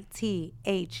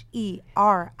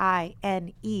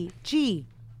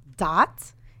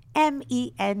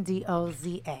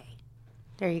KATHEREG.MENDOZA.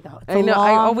 There you go. It's I know.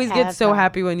 I always get long-ass so name.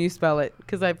 happy when you spell it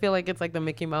because I feel like it's like the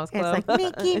Mickey Mouse Club. It's like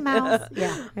Mickey Mouse.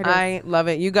 Yeah, it is. I love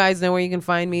it. You guys know where you can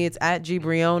find me. It's at G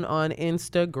Brion on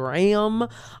Instagram.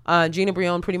 Gina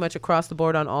Brion pretty much across the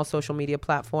board on all social media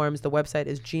platforms. The website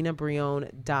is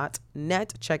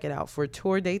ginabrion.net. Check it out for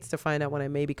tour dates to find out when I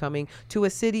may be coming to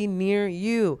a city near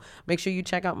you. Make sure you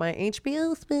check out my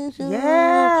HBO special.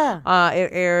 Yeah. It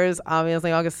airs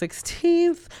obviously August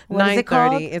 16th, What is it 9:30.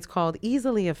 called? It's called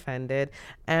Easily Offended.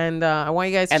 And I want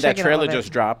you guys to And check that it trailer out.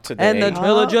 just dropped today. And the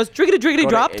trailer just driggity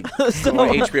dropped. Go to So-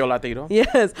 HBO Latino.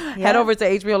 Yes. Head over to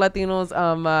HBO Latino's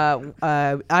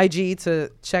IG to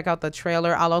check out the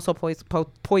trailer. I'll also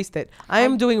post it. I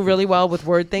am doing really well with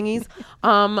word thingies.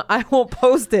 I will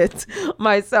post it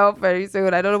myself very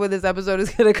soon. I don't know when this episode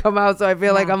is going to come out, so I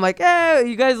feel like I'm like, hey,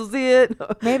 you guys will see it.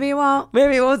 Maybe you won't.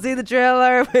 Maybe you won't see the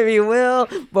trailer. Maybe you will.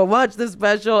 But watch the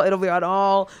special. It'll be on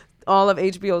all of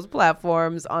HBO's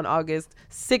platforms on August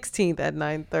 16th at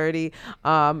 9:30.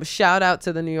 Shout out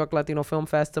to the New York Latino Film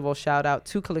Festival. Shout out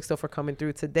to Calixto for coming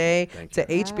through today. To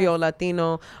HBO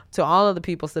Latino. To all of the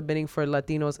people submitting for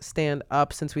Latinos Stand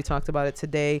Up since we talked about it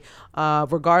today.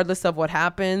 Regardless of what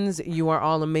happens, you are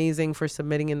all amazing for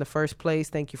submitting in the first place.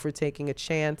 Thank you for taking a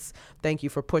chance. Thank you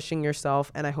for pushing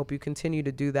yourself. And I hope you continue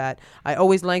to do that. I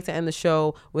always like to end the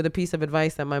show with a piece of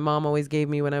advice that my mom always gave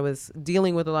me when I was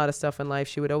dealing with a lot of stuff in life.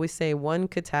 She would always say, one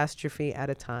catastrophe at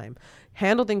a time.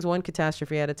 Handle things one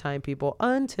catastrophe at a time, people.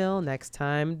 Until next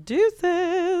time, deuces.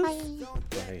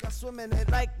 I swim in it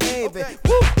like David.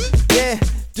 Woo! Yeah,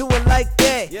 do it like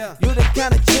that. Yeah. You the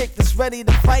kind of chick that's ready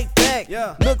to fight back.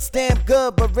 Yeah. Looks damn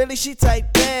good, but really she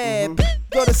type bad.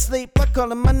 Go to sleep, I call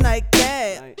her my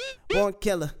nightcap. Born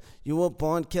killer, you a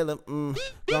born killer.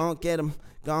 Gon' get him,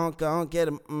 gon' get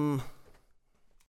him.